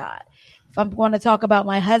relationship with God. If I'm going to talk about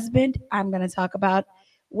my husband, I'm going to talk about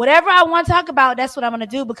whatever I want to talk about. That's what I'm going to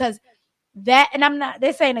do, because that, and I'm not,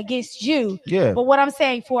 they're saying against you, Yeah. but what I'm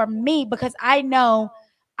saying for me, because I know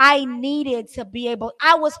I needed to be able,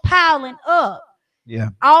 I was piling up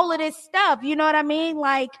Yeah. all of this stuff. You know what I mean?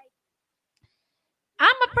 Like,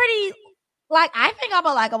 I'm a pretty, like, I think I'm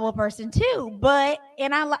a likable person too, but,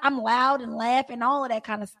 and I'm loud and laugh and all of that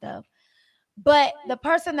kind of stuff. But the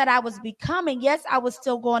person that I was becoming, yes, I was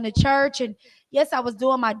still going to church, and yes, I was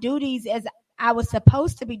doing my duties as I was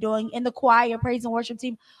supposed to be doing in the choir, praise and worship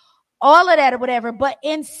team, all of that or whatever. But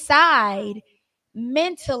inside,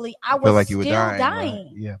 mentally, I feel was like you were still dying, right?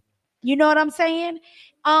 dying. Yeah. You know what I'm saying?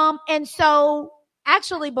 And so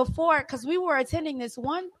actually before, because we were attending this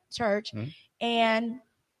one church, and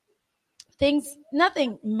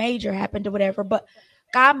nothing major happened or whatever, but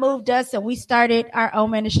God moved us and we started our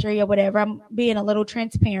own ministry or whatever. I'm being a little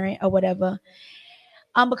transparent or whatever,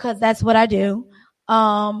 because that's what I do.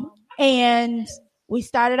 And we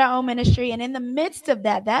started our own ministry, and in the midst of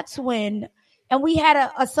that, that's when, and we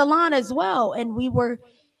had a salon as well, and we were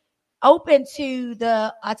open to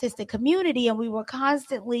the autistic community, and we were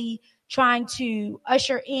constantly trying to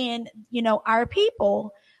usher in, our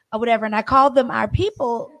people or whatever. And I called them our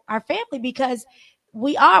people, our family, because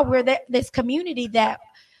we're this community that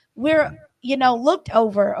we're, looked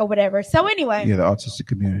over or whatever. So anyway. Yeah, the autistic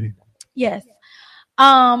community. Yes.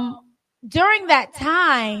 During that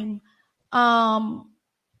time,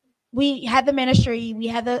 we had the ministry, we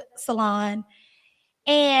had the salon,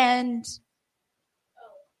 and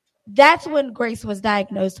that's when Grace was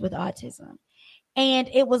diagnosed with autism. And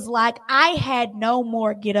it was like I had no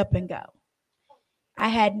more get up and go. I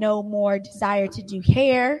had no more desire to do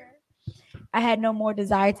hair. I had no more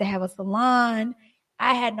desire to have a salon.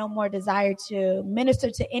 I had no more desire to minister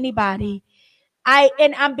to anybody.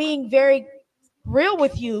 I'm being very real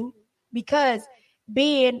with you, because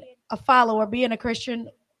being a follower, being a Christian,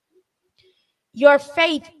 your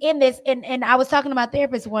faith in this, and I was talking to my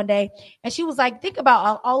therapist one day, and she was like, think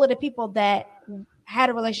about all of the people that had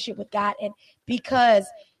a relationship with God, and because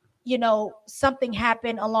something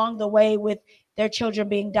happened along the way with their children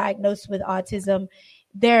being diagnosed with autism,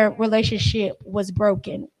 their relationship was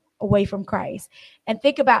broken away from Christ. And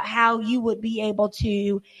think about how you would be able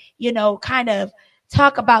to, kind of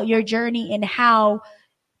talk about your journey, and how,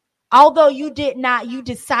 although you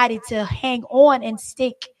decided to hang on and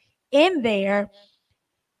stick in there,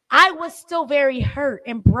 I was still very hurt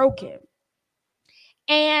and broken.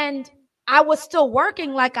 And I was still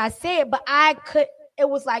working, like I said, but it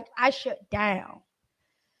was like I shut down.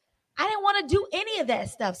 I didn't want to do any of that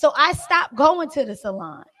stuff. So I stopped going to the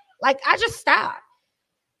salon. Like, I just stopped.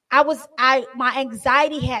 My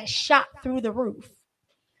anxiety had shot through the roof.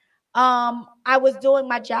 I was doing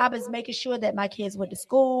my job as making sure that my kids went to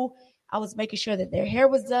school. I was making sure that their hair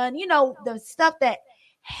was done. The stuff that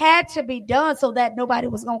had to be done so that nobody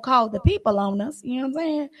was going to call the people on us. You know what I'm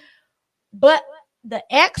saying? But the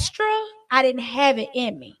extra, I didn't have it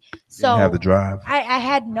in me. So didn't have the drive. I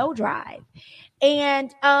had no drive.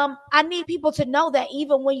 And I need people to know that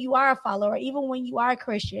even when you are a follower, even when you are a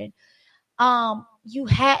Christian,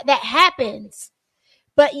 that happens.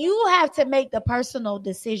 But you have to make the personal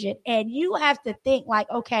decision, and you have to think like,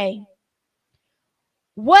 okay,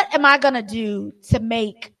 what am I going to do to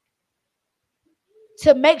make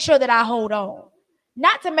sure that I hold on?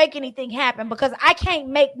 Not to make anything happen, because I can't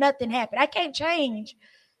make nothing happen. I can't change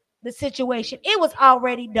the situation. It was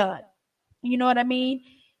already done. You know what I mean?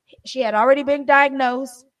 She had already been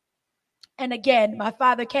diagnosed. And again, my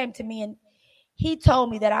father came to me and he told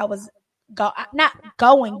me that I was not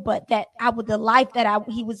going, but that the life that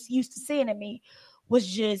he was used to seeing in me was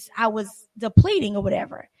just, I was depleting or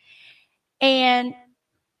whatever. And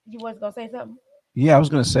you was going to say something? Yeah, I was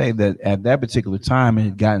going to say that at that particular time, it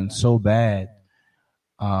had gotten so bad.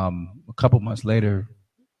 A couple months later,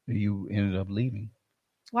 you ended up leaving.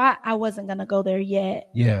 Well, I wasn't going to go there yet.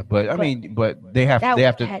 Yeah, but they have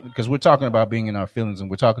to, because we're talking about being in our feelings, and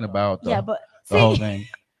we're talking about the whole thing.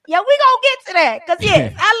 Yeah, we gonna get to that, because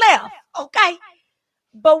yes, I left, okay,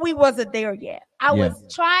 but we wasn't there yet. I was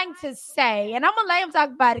trying to say, and I'm gonna let him talk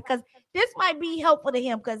about it, because this might be helpful to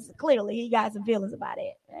him, because clearly he got some feelings about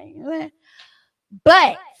it.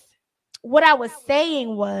 But what I was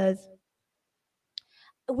saying was,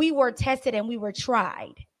 we were tested and we were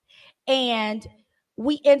tried, and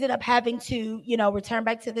we ended up having to, return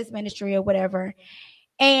back to this ministry or whatever.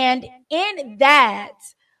 And in that,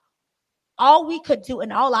 all we could do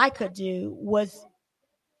and all I could do was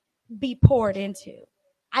be poured into.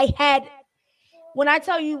 When I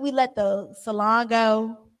tell you we let the salon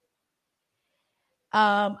go,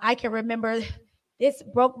 I can remember this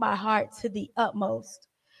broke my heart to the utmost.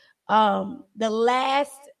 The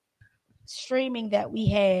last streaming that we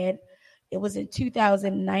had, it was in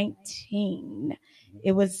 2019.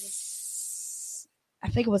 It was, I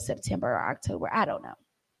think it was September or October. I don't know.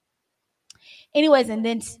 Anyways, and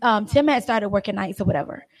then Tim had started working nights or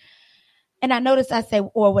whatever. And I noticed I say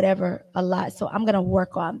or whatever a lot. So I'm going to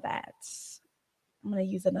work on that. I'm going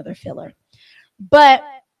to use another filler. But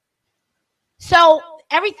so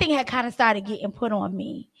everything had kind of started getting put on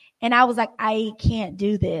me. And I was like, I can't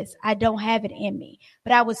do this. I don't have it in me.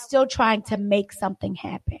 But I was still trying to make something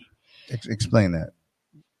happen. Explain that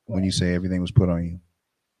when you say everything was put on you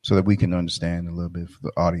so that we can understand a little bit for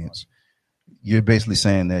the audience. You're basically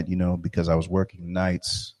saying that, because I was working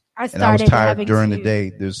nights and I was tired during the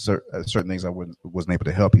day, there's certain things I wasn't able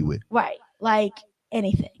to help you with. Right. Like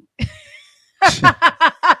anything.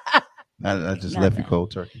 I just left you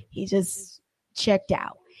cold turkey. He just checked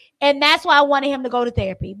out. And that's why I wanted him to go to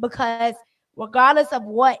therapy, because regardless of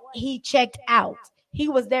what he checked out, he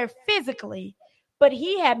was there physically, but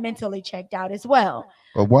he had mentally checked out as well.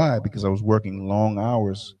 But why? Because I was working long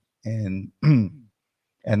hours and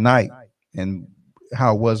at night. And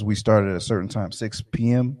how it was, we started at a certain time, 6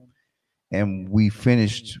 p.m. and we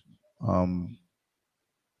finished. How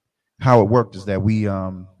it worked is that we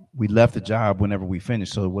left the job whenever we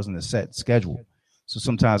finished, so it wasn't a set schedule. So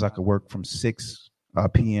sometimes I could work from 6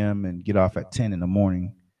 p.m. and get off at 10 in the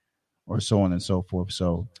morning, or so on and so forth.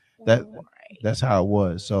 So that's how it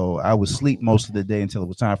was. So I would sleep most of the day until it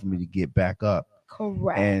was time for me to get back up.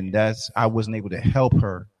 Correct. And I wasn't able to help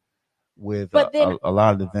her with a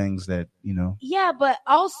lot of the things that, Yeah, but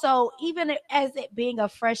also, even as it being a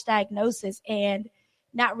fresh diagnosis and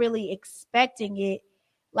not really expecting it,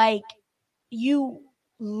 like, you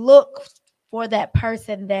look for that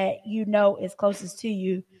person that is closest to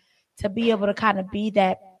you to be able to kind of be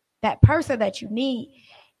that person that you need,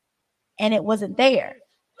 and it wasn't there.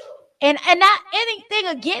 And not anything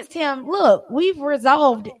against him. Look, we've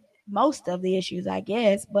resolved most of the issues, I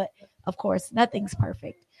guess, but of course, nothing's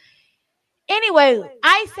perfect. Anyway,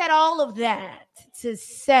 I said all of that to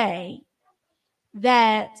say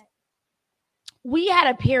that we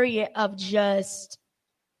had a period of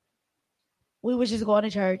we was just going to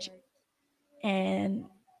church and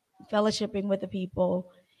fellowshipping with the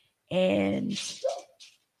people, and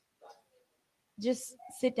just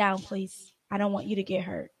sit down, please. I don't want you to get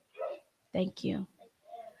hurt. Thank you.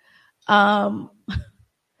 And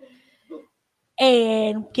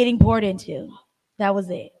getting poured into. That was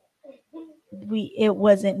it. It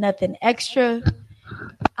wasn't nothing extra.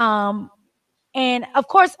 And of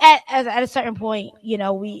course, at a certain point,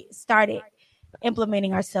 we started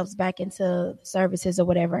implementing ourselves back into services or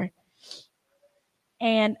whatever.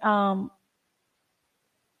 And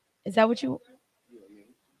is that what you?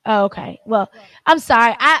 Oh, okay. Well, I'm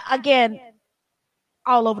sorry. Again,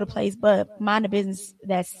 all over the place, but mind the business.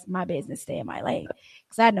 That's my business. Stay in my lane,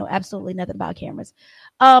 because I know absolutely nothing about cameras.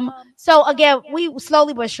 So again, we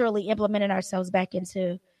slowly but surely implemented ourselves back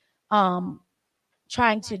into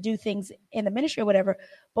trying to do things in the ministry or whatever.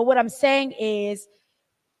 But what I'm saying is,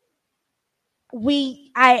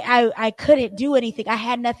 I couldn't do anything. I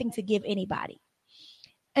had nothing to give anybody.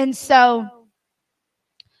 And so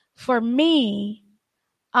for me,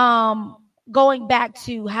 going back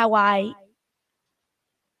to how I,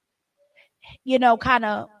 kind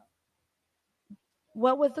of,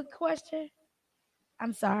 what was the question?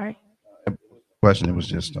 I'm sorry. Question. It was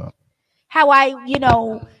just how I,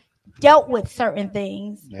 dealt with certain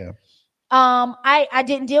things. Yeah. I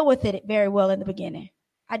didn't deal with it very well in the beginning.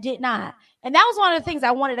 I did not. And that was one of the things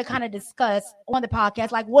I wanted to kind of discuss on the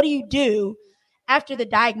podcast. Like, what do you do after the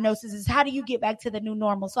diagnosis? Is how do you get back to the new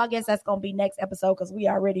normal? So I guess that's going to be next episode, because we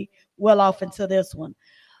already well off into this one.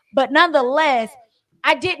 But nonetheless,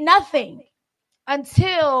 I did nothing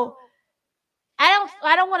until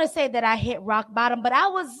I don't want to say that I hit rock bottom, but I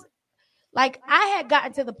was like, I had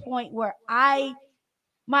gotten to the point where my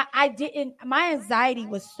anxiety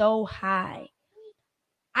was so high.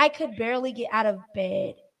 I could barely get out of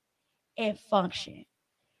bed and function.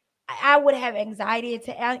 I would have anxiety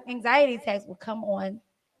attacks would come on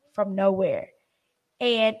from nowhere.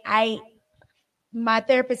 And my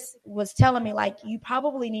therapist was telling me, like, you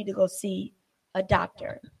probably need to go see a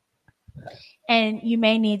doctor, and you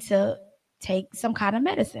may need to take some kind of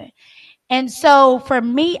medicine. And so for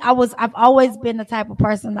me, I've always been the type of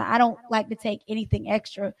person that I don't like to take anything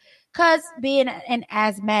extra, because being an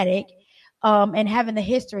asthmatic, and having the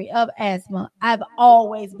history of asthma, I've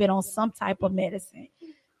always been on some type of medicine.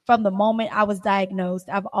 From the moment I was diagnosed,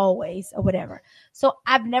 I've always, or whatever. So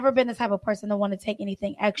I've never been the type of person to want to take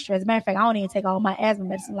anything extra. As a matter of fact, I don't even take all my asthma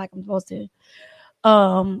medicine like I'm supposed to.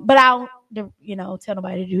 But I don't, tell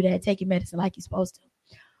nobody to do that. Take your medicine like you're supposed to.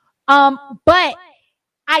 But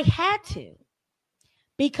I had to,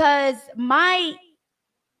 because I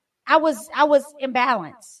was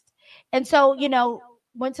imbalanced. And so,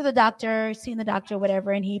 went to the doctor, seen the doctor,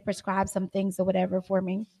 whatever, and he prescribed some things or whatever for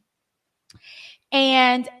me.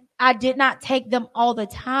 And I did not take them all the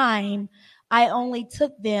time. I only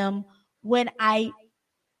took them when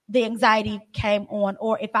the anxiety came on,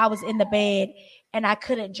 or if I was in the bed and I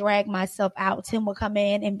couldn't drag myself out. Tim would come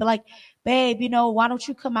in and be like, babe, why don't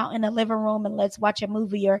you come out in the living room and let's watch a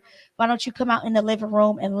movie? Or why don't you come out in the living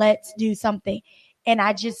room and let's do something? And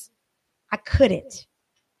I couldn't.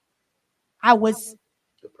 I was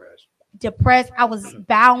depressed. I was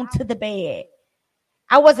bound to the bed.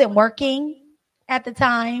 I wasn't working at the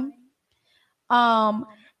time.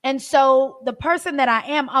 And so the person that I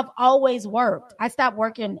am, I've always worked. I stopped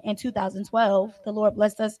working in 2012. The Lord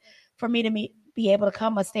blessed us for me to be able to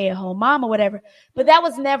come a stay-at-home mom or whatever. But that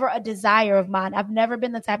was never a desire of mine. I've never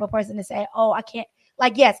been the type of person to say, I can't, I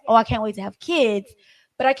can't wait to have kids,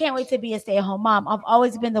 but I can't wait to be a stay-at-home mom. I've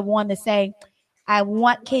always been the one to say, I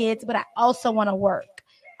want kids, but I also want to work.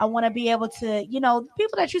 I want to be able to,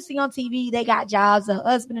 people that you see on TV, they got jobs, a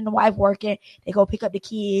husband and a wife working. They go pick up the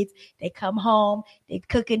kids. They come home. They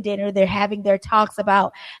cooking dinner. They're having their talks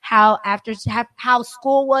about how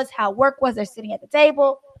school was, how work was. They're sitting at the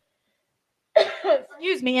table.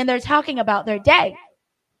 Excuse me. And they're talking about their day.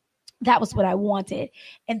 That was what I wanted.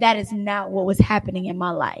 And that is not what was happening in my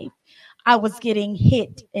life. I was getting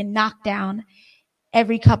hit and knocked down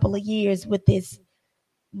every couple of years with this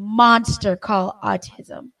monster called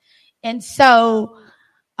autism. And so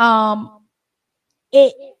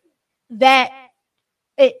it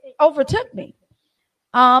overtook me.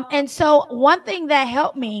 And so one thing that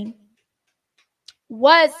helped me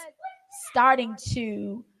was starting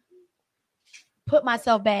to put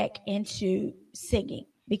myself back into singing,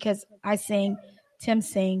 because I sing, Tim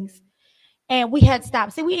sings, and we had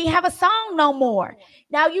stopped. See, we didn't have a song no more.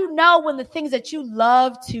 Now, when the things that you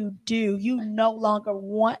love to do, you no longer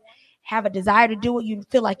have a desire to do it. You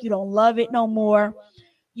feel like you don't love it no more.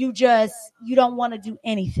 You don't want to do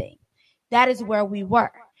anything. That is where we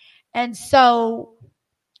were. And so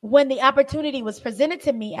when the opportunity was presented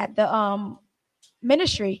to me at the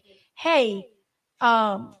ministry, hey,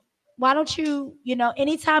 why don't you,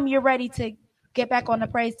 anytime you're ready to get back on the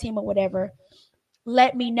praise team or whatever,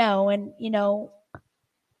 let me know. And,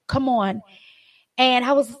 come on. And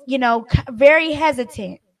I was, very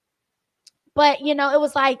hesitant. But, it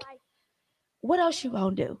was like, what else you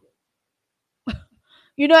gonna do?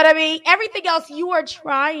 You know what I mean? Everything else you are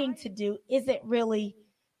trying to do isn't really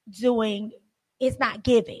it's not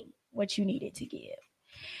giving what you needed to give.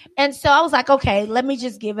 And so I was like, okay, let me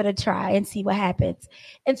just give it a try and see what happens.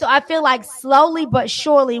 And so I feel like slowly but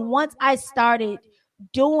surely, once I started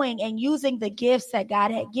doing and using the gifts that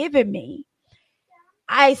God had given me,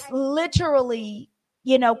 I literally,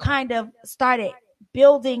 kind of started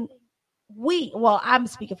building. I'm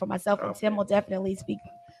speaking for myself, and Tim will definitely speak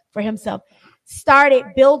for himself. Started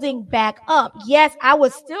building back up. Yes, I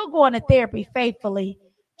was still going to therapy faithfully.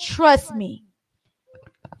 Trust me,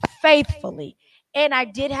 faithfully. And I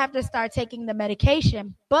did have to start taking the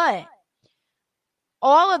medication, but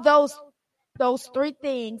all of those three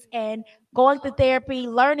things, and going to therapy,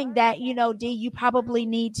 learning that, D, you probably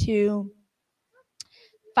need to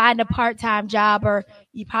find a part-time job, or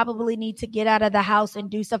you probably need to get out of the house and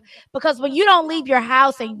do stuff. Because when you don't leave your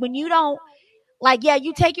house, and when you don't,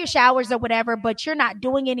 you take your showers or whatever, but you're not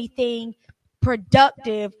doing anything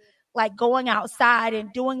productive, like going outside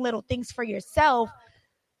and doing little things for yourself,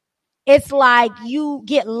 it's like you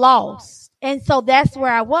get lost. And so that's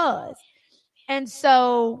where I was. And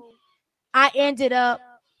so I ended up,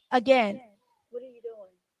 again, what are you doing?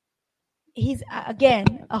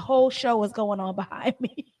 A whole show was going on behind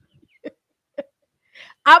me.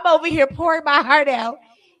 I'm over here pouring my heart out,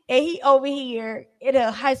 and he over here in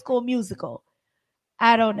a High School Musical.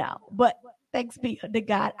 I don't know, but thanks be to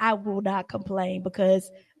God, I will not complain, because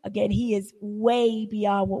again, he is way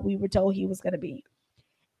beyond what we were told he was going to be.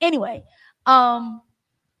 Anyway, so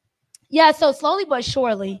slowly but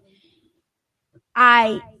surely,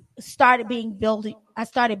 I started building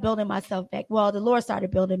myself back. Well, the Lord started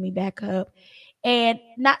building me back up. And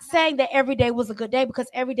not saying that every day was a good day, because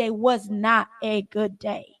every day was not a good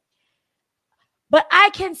day. But I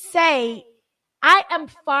can say I am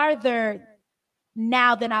farther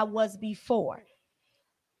now than I was before.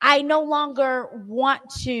 I no longer want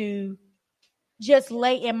to just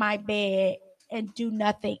lay in my bed and do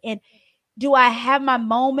nothing. And do I have my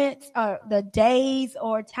moments, or the days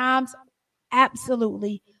or times?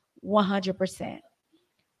 Absolutely, 100%.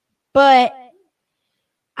 But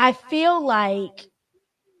I feel like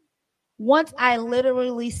once I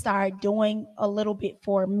literally started doing a little bit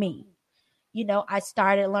for me, I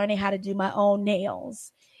started learning how to do my own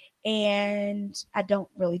nails. And I don't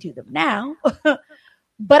really do them now,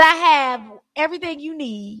 but I have everything you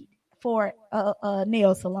need for a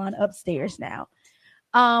nail salon upstairs now.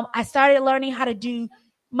 I started learning how to do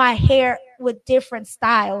my hair with different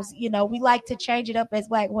styles. You know, we like to change it up as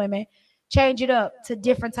Black women, change it up to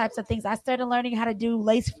different types of things. I started learning how to do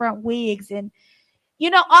lace front wigs and,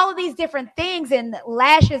 all of these different things and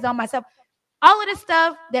lashes on myself. All of the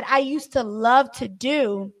stuff that I used to love to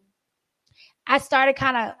do, I started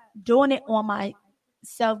kind of doing it on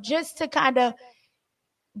myself just to kind of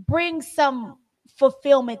bring some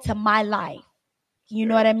fulfillment to my life. You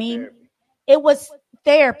know what I mean? It was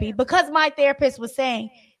therapy because my therapist was saying,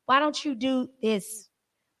 why don't you do this?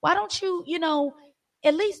 Why don't you,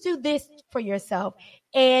 at least do this for yourself?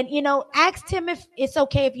 And, asked him if it's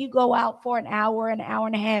okay if you go out for an hour and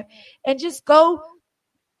a half and just go,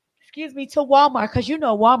 to Walmart. Because,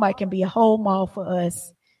 Walmart can be a whole mall for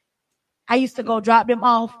us. I used to go drop them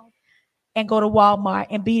off and go to Walmart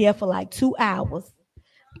and be there for like 2 hours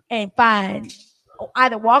and find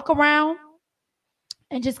either walk around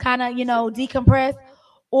and just kind of, decompress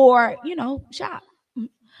or, shop.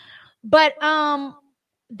 But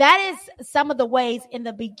that is some of the ways in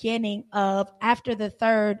the beginning of after the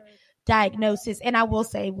third diagnosis. And I will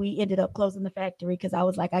say we ended up closing the factory because I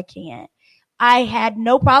was like, I can't. I had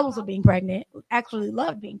no problems with being pregnant. Actually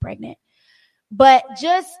loved being pregnant. But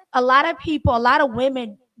just a lot of people, a lot of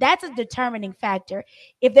women, that's a determining factor.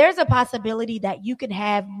 If there's a possibility that you can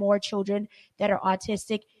have more children that are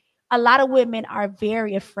autistic, a lot of women are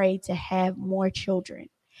very afraid to have more children.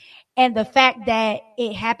 And the fact that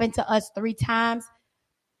it happened to us 3 times,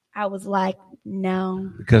 I was like,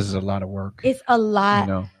 no. Because it's a lot of work. It's a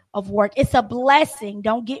lot of work. It's a blessing.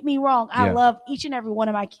 Don't get me wrong. I love each and every one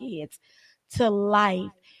of my kids to life.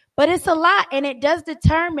 But it's a lot, and it does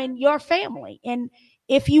determine your family. And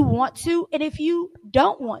if you want to, and if you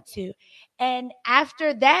don't want to. And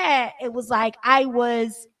after that, it was like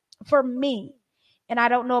for me, and I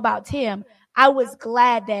don't know about Tim, I was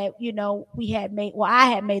glad that, I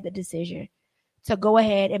had made the decision to go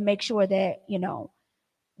ahead and make sure that,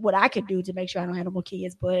 what I could do to make sure I don't have no more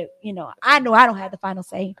kids. But, I know I don't have the final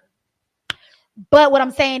say. But what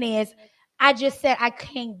I'm saying is, I just said I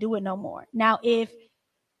can't do it no more. Now, if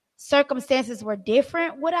circumstances were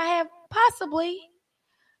different, would I have? Possibly.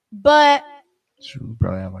 But you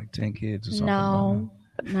probably have like 10 kids or something. No,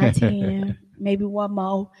 not 10. Maybe one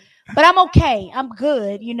more. But I'm okay. I'm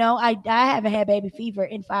good. I haven't had baby fever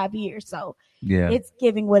in 5 years. So it's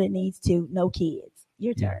giving what it needs to. No kids.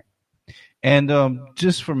 Your turn. And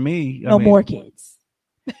just for me, more kids.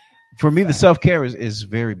 For me, the self-care is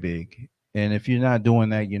very big. And if you're not doing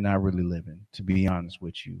that, you're not really living, to be honest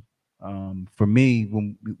with you. For me,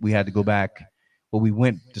 when we had to go back,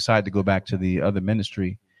 decided to go back to the other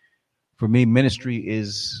ministry. For me, ministry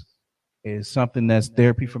is something that's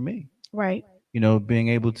therapy for me. Right. Being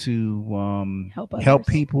able to help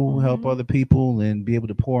people, help other people, and be able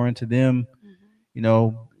to pour into them.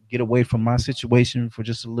 Get away from my situation for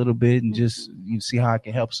just a little bit, and just see how I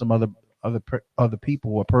can help some other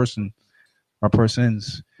people or person or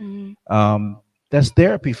persons. That's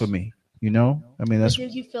therapy for me. That's.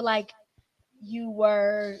 Did you feel like you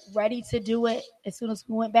were ready to do it as soon as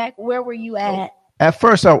we went back? Where were you at? At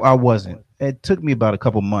first, I wasn't. It took me about a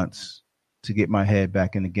couple months to get my head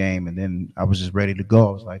back in the game, and then I was just ready to go.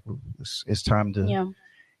 I was like, it's time to,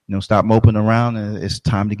 stop moping around, and it's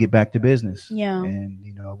time to get back to business. Yeah. And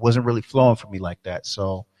it wasn't really flowing for me like that.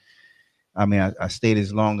 So, I stayed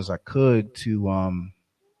as long as I could to,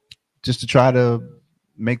 just to try to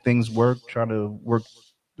make things work. Try to work.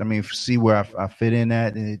 See where I fit in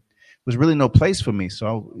at, and it was really no place for me.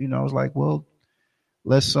 So, I was like, well,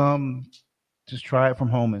 let's just try it from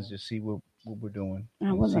home and just see what we're doing.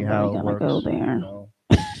 I wasn't really gonna go there.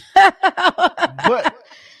 But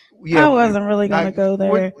I wasn't really gonna go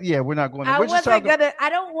there. We're not going there. I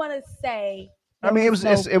don't want to say.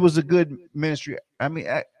 It was a good ministry.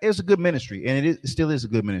 It was a good ministry, and it still is a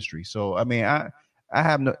good ministry. So, I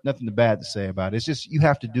have nothing bad to say about it. It's just you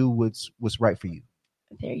have to do what's right for you.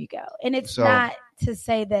 There you go. And it's not to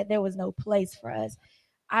say that there was no place for us.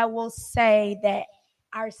 I will say that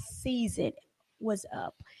our season was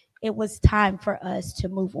up. It was time for us to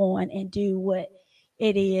move on and do what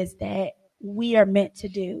it is that we are meant to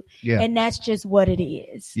do. Yeah. And that's just what it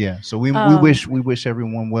is. Yeah. So we wish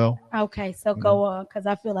everyone well. Okay, so go on, because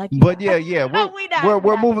I feel like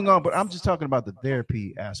we're moving on, but I'm just talking about the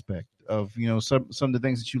therapy aspect of, some of the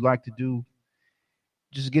things that you like to do.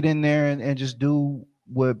 Just get in there and just do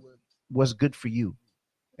what's good for you.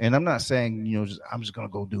 And I'm not saying, I'm just going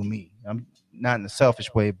to go do me. I'm not in a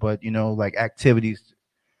selfish way, but, like activities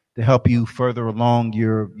to help you further along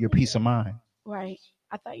your peace of mind. Right.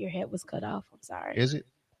 I thought your head was cut off. I'm sorry. Is it?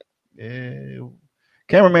 Yeah.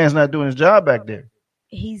 Cameraman's not doing his job back there.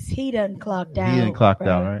 He done clocked out. He didn't clocked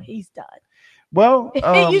out, bruh. right? He's done. Well,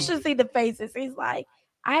 You should see the faces. He's like,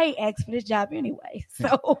 I ain't asked for this job anyway.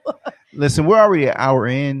 So listen, we're already an hour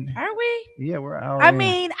in. are we? Yeah, we're an hour I in.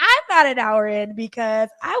 mean, I'm not an hour in because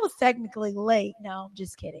I was technically late. No, I'm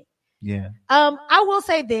just kidding. Yeah. I will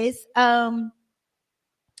say this. I'm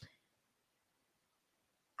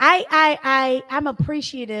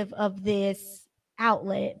appreciative of this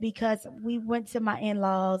outlet because we went to my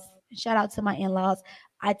in-laws. Shout out to my in-laws.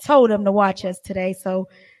 I told them to watch us today, so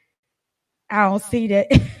I don't see that.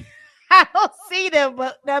 I don't see them,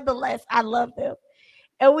 but nonetheless, I love them.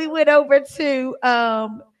 And we went over to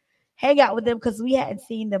hang out with them because we hadn't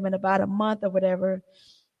seen them in about a month or whatever.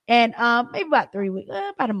 And maybe about 3 weeks,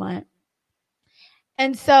 about a month.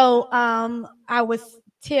 And so I was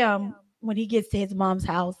Tim, when he gets to his mom's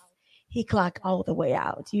house, he clocked all the way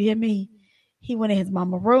out. You hear me? He went in his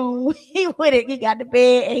mama's room. He got to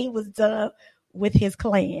bed and he was done with his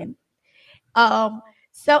clan. And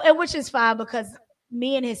which is fine because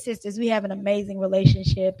me and his sisters, we have an amazing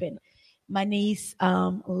relationship, and my niece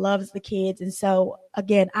loves the kids. And so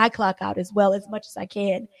again, I clock out as well as much as I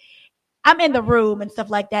can. I'm in the room and stuff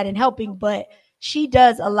like that and helping, but she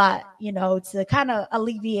does a lot, to kind of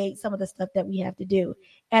alleviate some of the stuff that we have to do.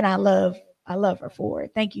 And I love her for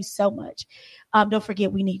it. Thank you so much. Don't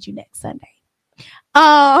forget, we need you next Sunday.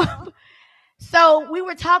 So we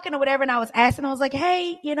were talking or whatever, and I was asking, I was like,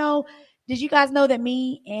 hey, did you guys know that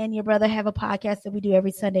me and your brother have a podcast that we do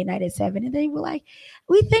every Sunday night at 7? And they were like,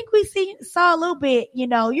 we think we saw a little bit,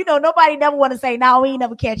 nobody never want to say, no, we ain't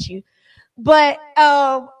never catch you. But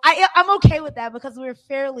I'm okay with that because we're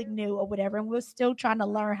fairly new or whatever, and we're still trying to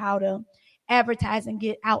learn how to advertise and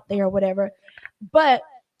get out there or whatever. But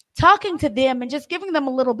talking to them and just giving them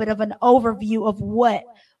a little bit of an overview of what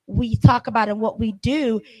we talk about and what we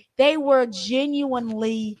do, they were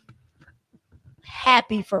genuinely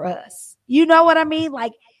happy for us. You know what I mean?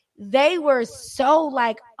 Like, they were so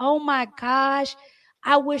like, oh my gosh,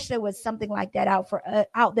 I wish there was something like that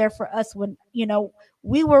out there for us when,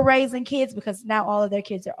 we were raising kids, because now all of their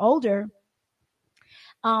kids are older.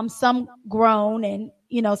 Some grown and,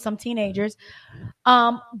 some teenagers.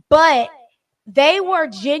 But they were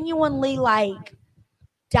genuinely like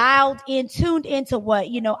dialed in, tuned into what,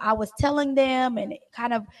 I was telling them and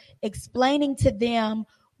kind of explaining to them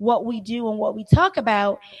what we do and what we talk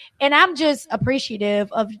about. And I'm just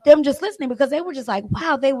appreciative of them just listening, because they were just like,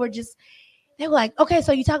 wow, they were like, okay,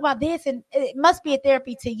 so you talk about this and it must be a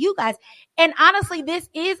therapy to you guys. And honestly, this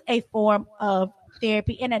is a form of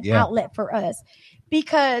therapy and an outlet for us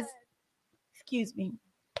because, excuse me,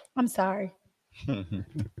 I'm sorry.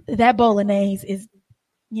 That bolognese is,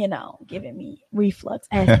 giving me reflux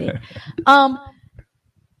acid.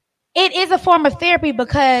 It is a form of therapy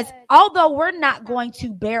because although we're not going to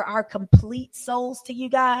bare our complete souls to you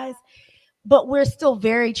guys, but we're still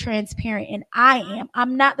very transparent. And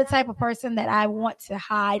I'm not the type of person that I want to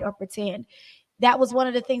hide or pretend. That was one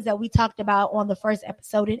of the things that we talked about on the first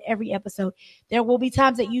episode. In every episode, there will be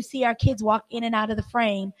times that you see our kids walk in and out of the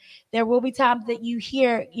frame. There will be times that you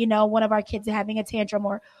hear, one of our kids having a tantrum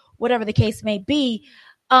or whatever the case may be,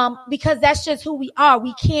 because that's just who we are.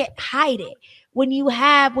 We can't hide it. When you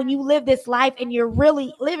live this life and you're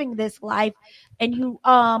really living this life and you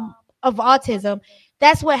of autism,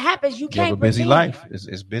 that's what happens. You can't. You have a busy life.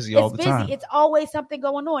 It's busy all the time. It's always something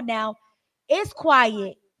going on. Now, it's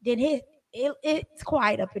quiet. Then it's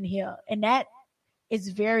quiet up in here, and that is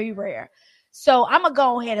very rare. So I'm gonna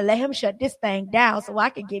go ahead and let him shut this thing down so I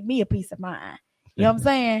can get me a peace of mind. You know what I'm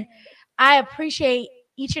saying? I appreciate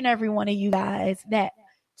each and every one of you guys that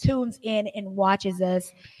tunes in and watches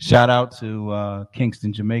us. Shout out to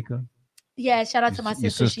Kingston, Jamaica. Yeah, shout out to my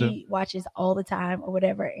sister. She watches all the time or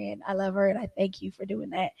whatever, and I love her, and I thank you for doing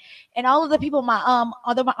that. And all of the people, my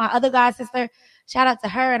other god sister, shout out to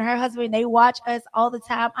her and her husband. They watch us all the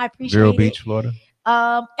time. I appreciate Vero it. Beach, Florida.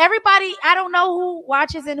 Everybody, I don't know who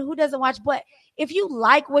watches and who doesn't watch, but if you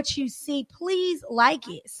like what you see, please like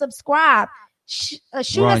it, subscribe, shoot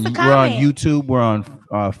us a comment. We're on YouTube. We're on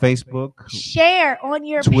Facebook. Share on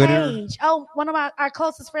your Twitter. page. Oh, one of our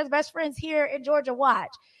closest friends, best friends here in Georgia watch.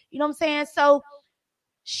 You know what I'm saying? So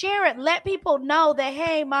share it. Let people know that,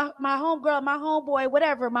 hey, my homegirl, my homeboy,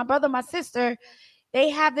 whatever, my brother, my sister, they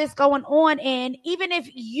have this going on. And even if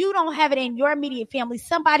you don't have it in your immediate family,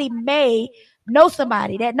 somebody may know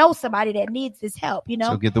somebody that needs this help,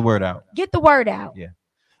 So get the word out. Get the word out. Yeah.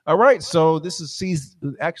 All right. So this is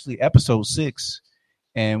episode 6.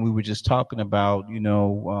 And we were just talking about,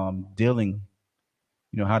 dealing,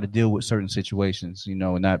 how to deal with certain situations,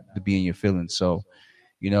 and not to be in your feelings. So,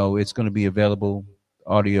 it's going to be available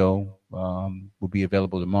audio will be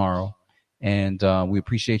available tomorrow. And we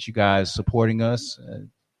appreciate you guys supporting us.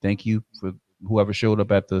 Thank you for whoever showed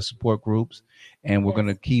up at the support groups. And we're going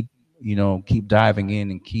to keep diving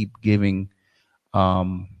in and keep giving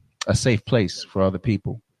a safe place for other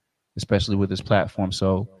people, especially with this platform.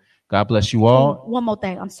 So God bless you all. One more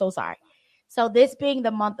thing. I'm so sorry. So this being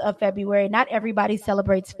the month of February, not everybody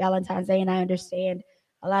celebrates Valentine's Day, and I understand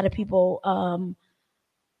a lot of people,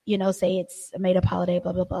 say it's a made up holiday,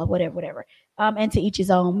 blah, blah, blah, whatever. And to each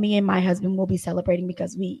his own. Me and my husband will be celebrating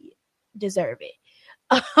because we deserve it.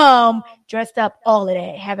 Dressed up, all of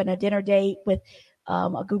that, having a dinner date with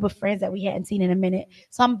a group of friends that we hadn't seen in a minute.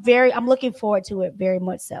 So I'm looking forward to it very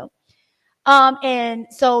much so. And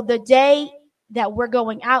so the day that we're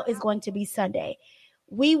going out is going to be Sunday.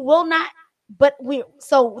 We will not,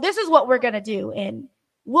 so this is what we're going to do. And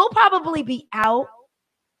we'll probably be out,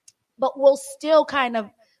 but we'll still kind of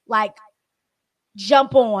like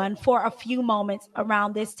jump on for a few moments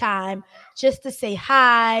around this time just to say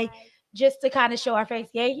hi, just to kind of show our face.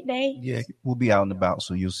 Yeah, we'll be out and about,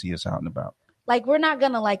 so you'll see us out and about. Like, we're not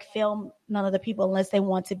going to like film none of the people unless they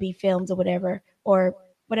want to be filmed or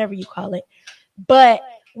whatever you call it. But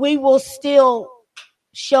we will still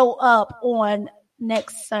show up on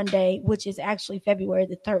next Sunday, which is actually February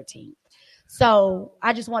the 13th. So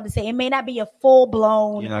I just want to say it may not be a full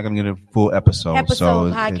blown. You're not going to get a full episode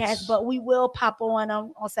podcast, but we will pop on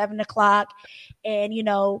 7:00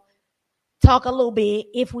 and, talk a little bit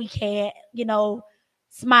if we can,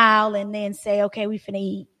 smile and then say, okay, we finna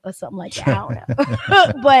eat or something like that. I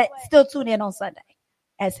don't know. But still tune in on Sunday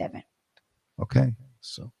at 7. Okay.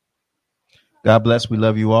 So God bless. We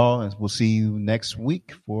love you all. And we'll see you next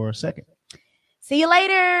week for a second. See you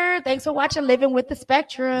later. Thanks for watching Living with the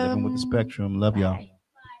Spectrum. Living with the Spectrum. Love y'all.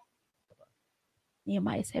 You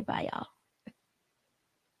might say bye, y'all.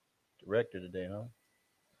 Director today, huh?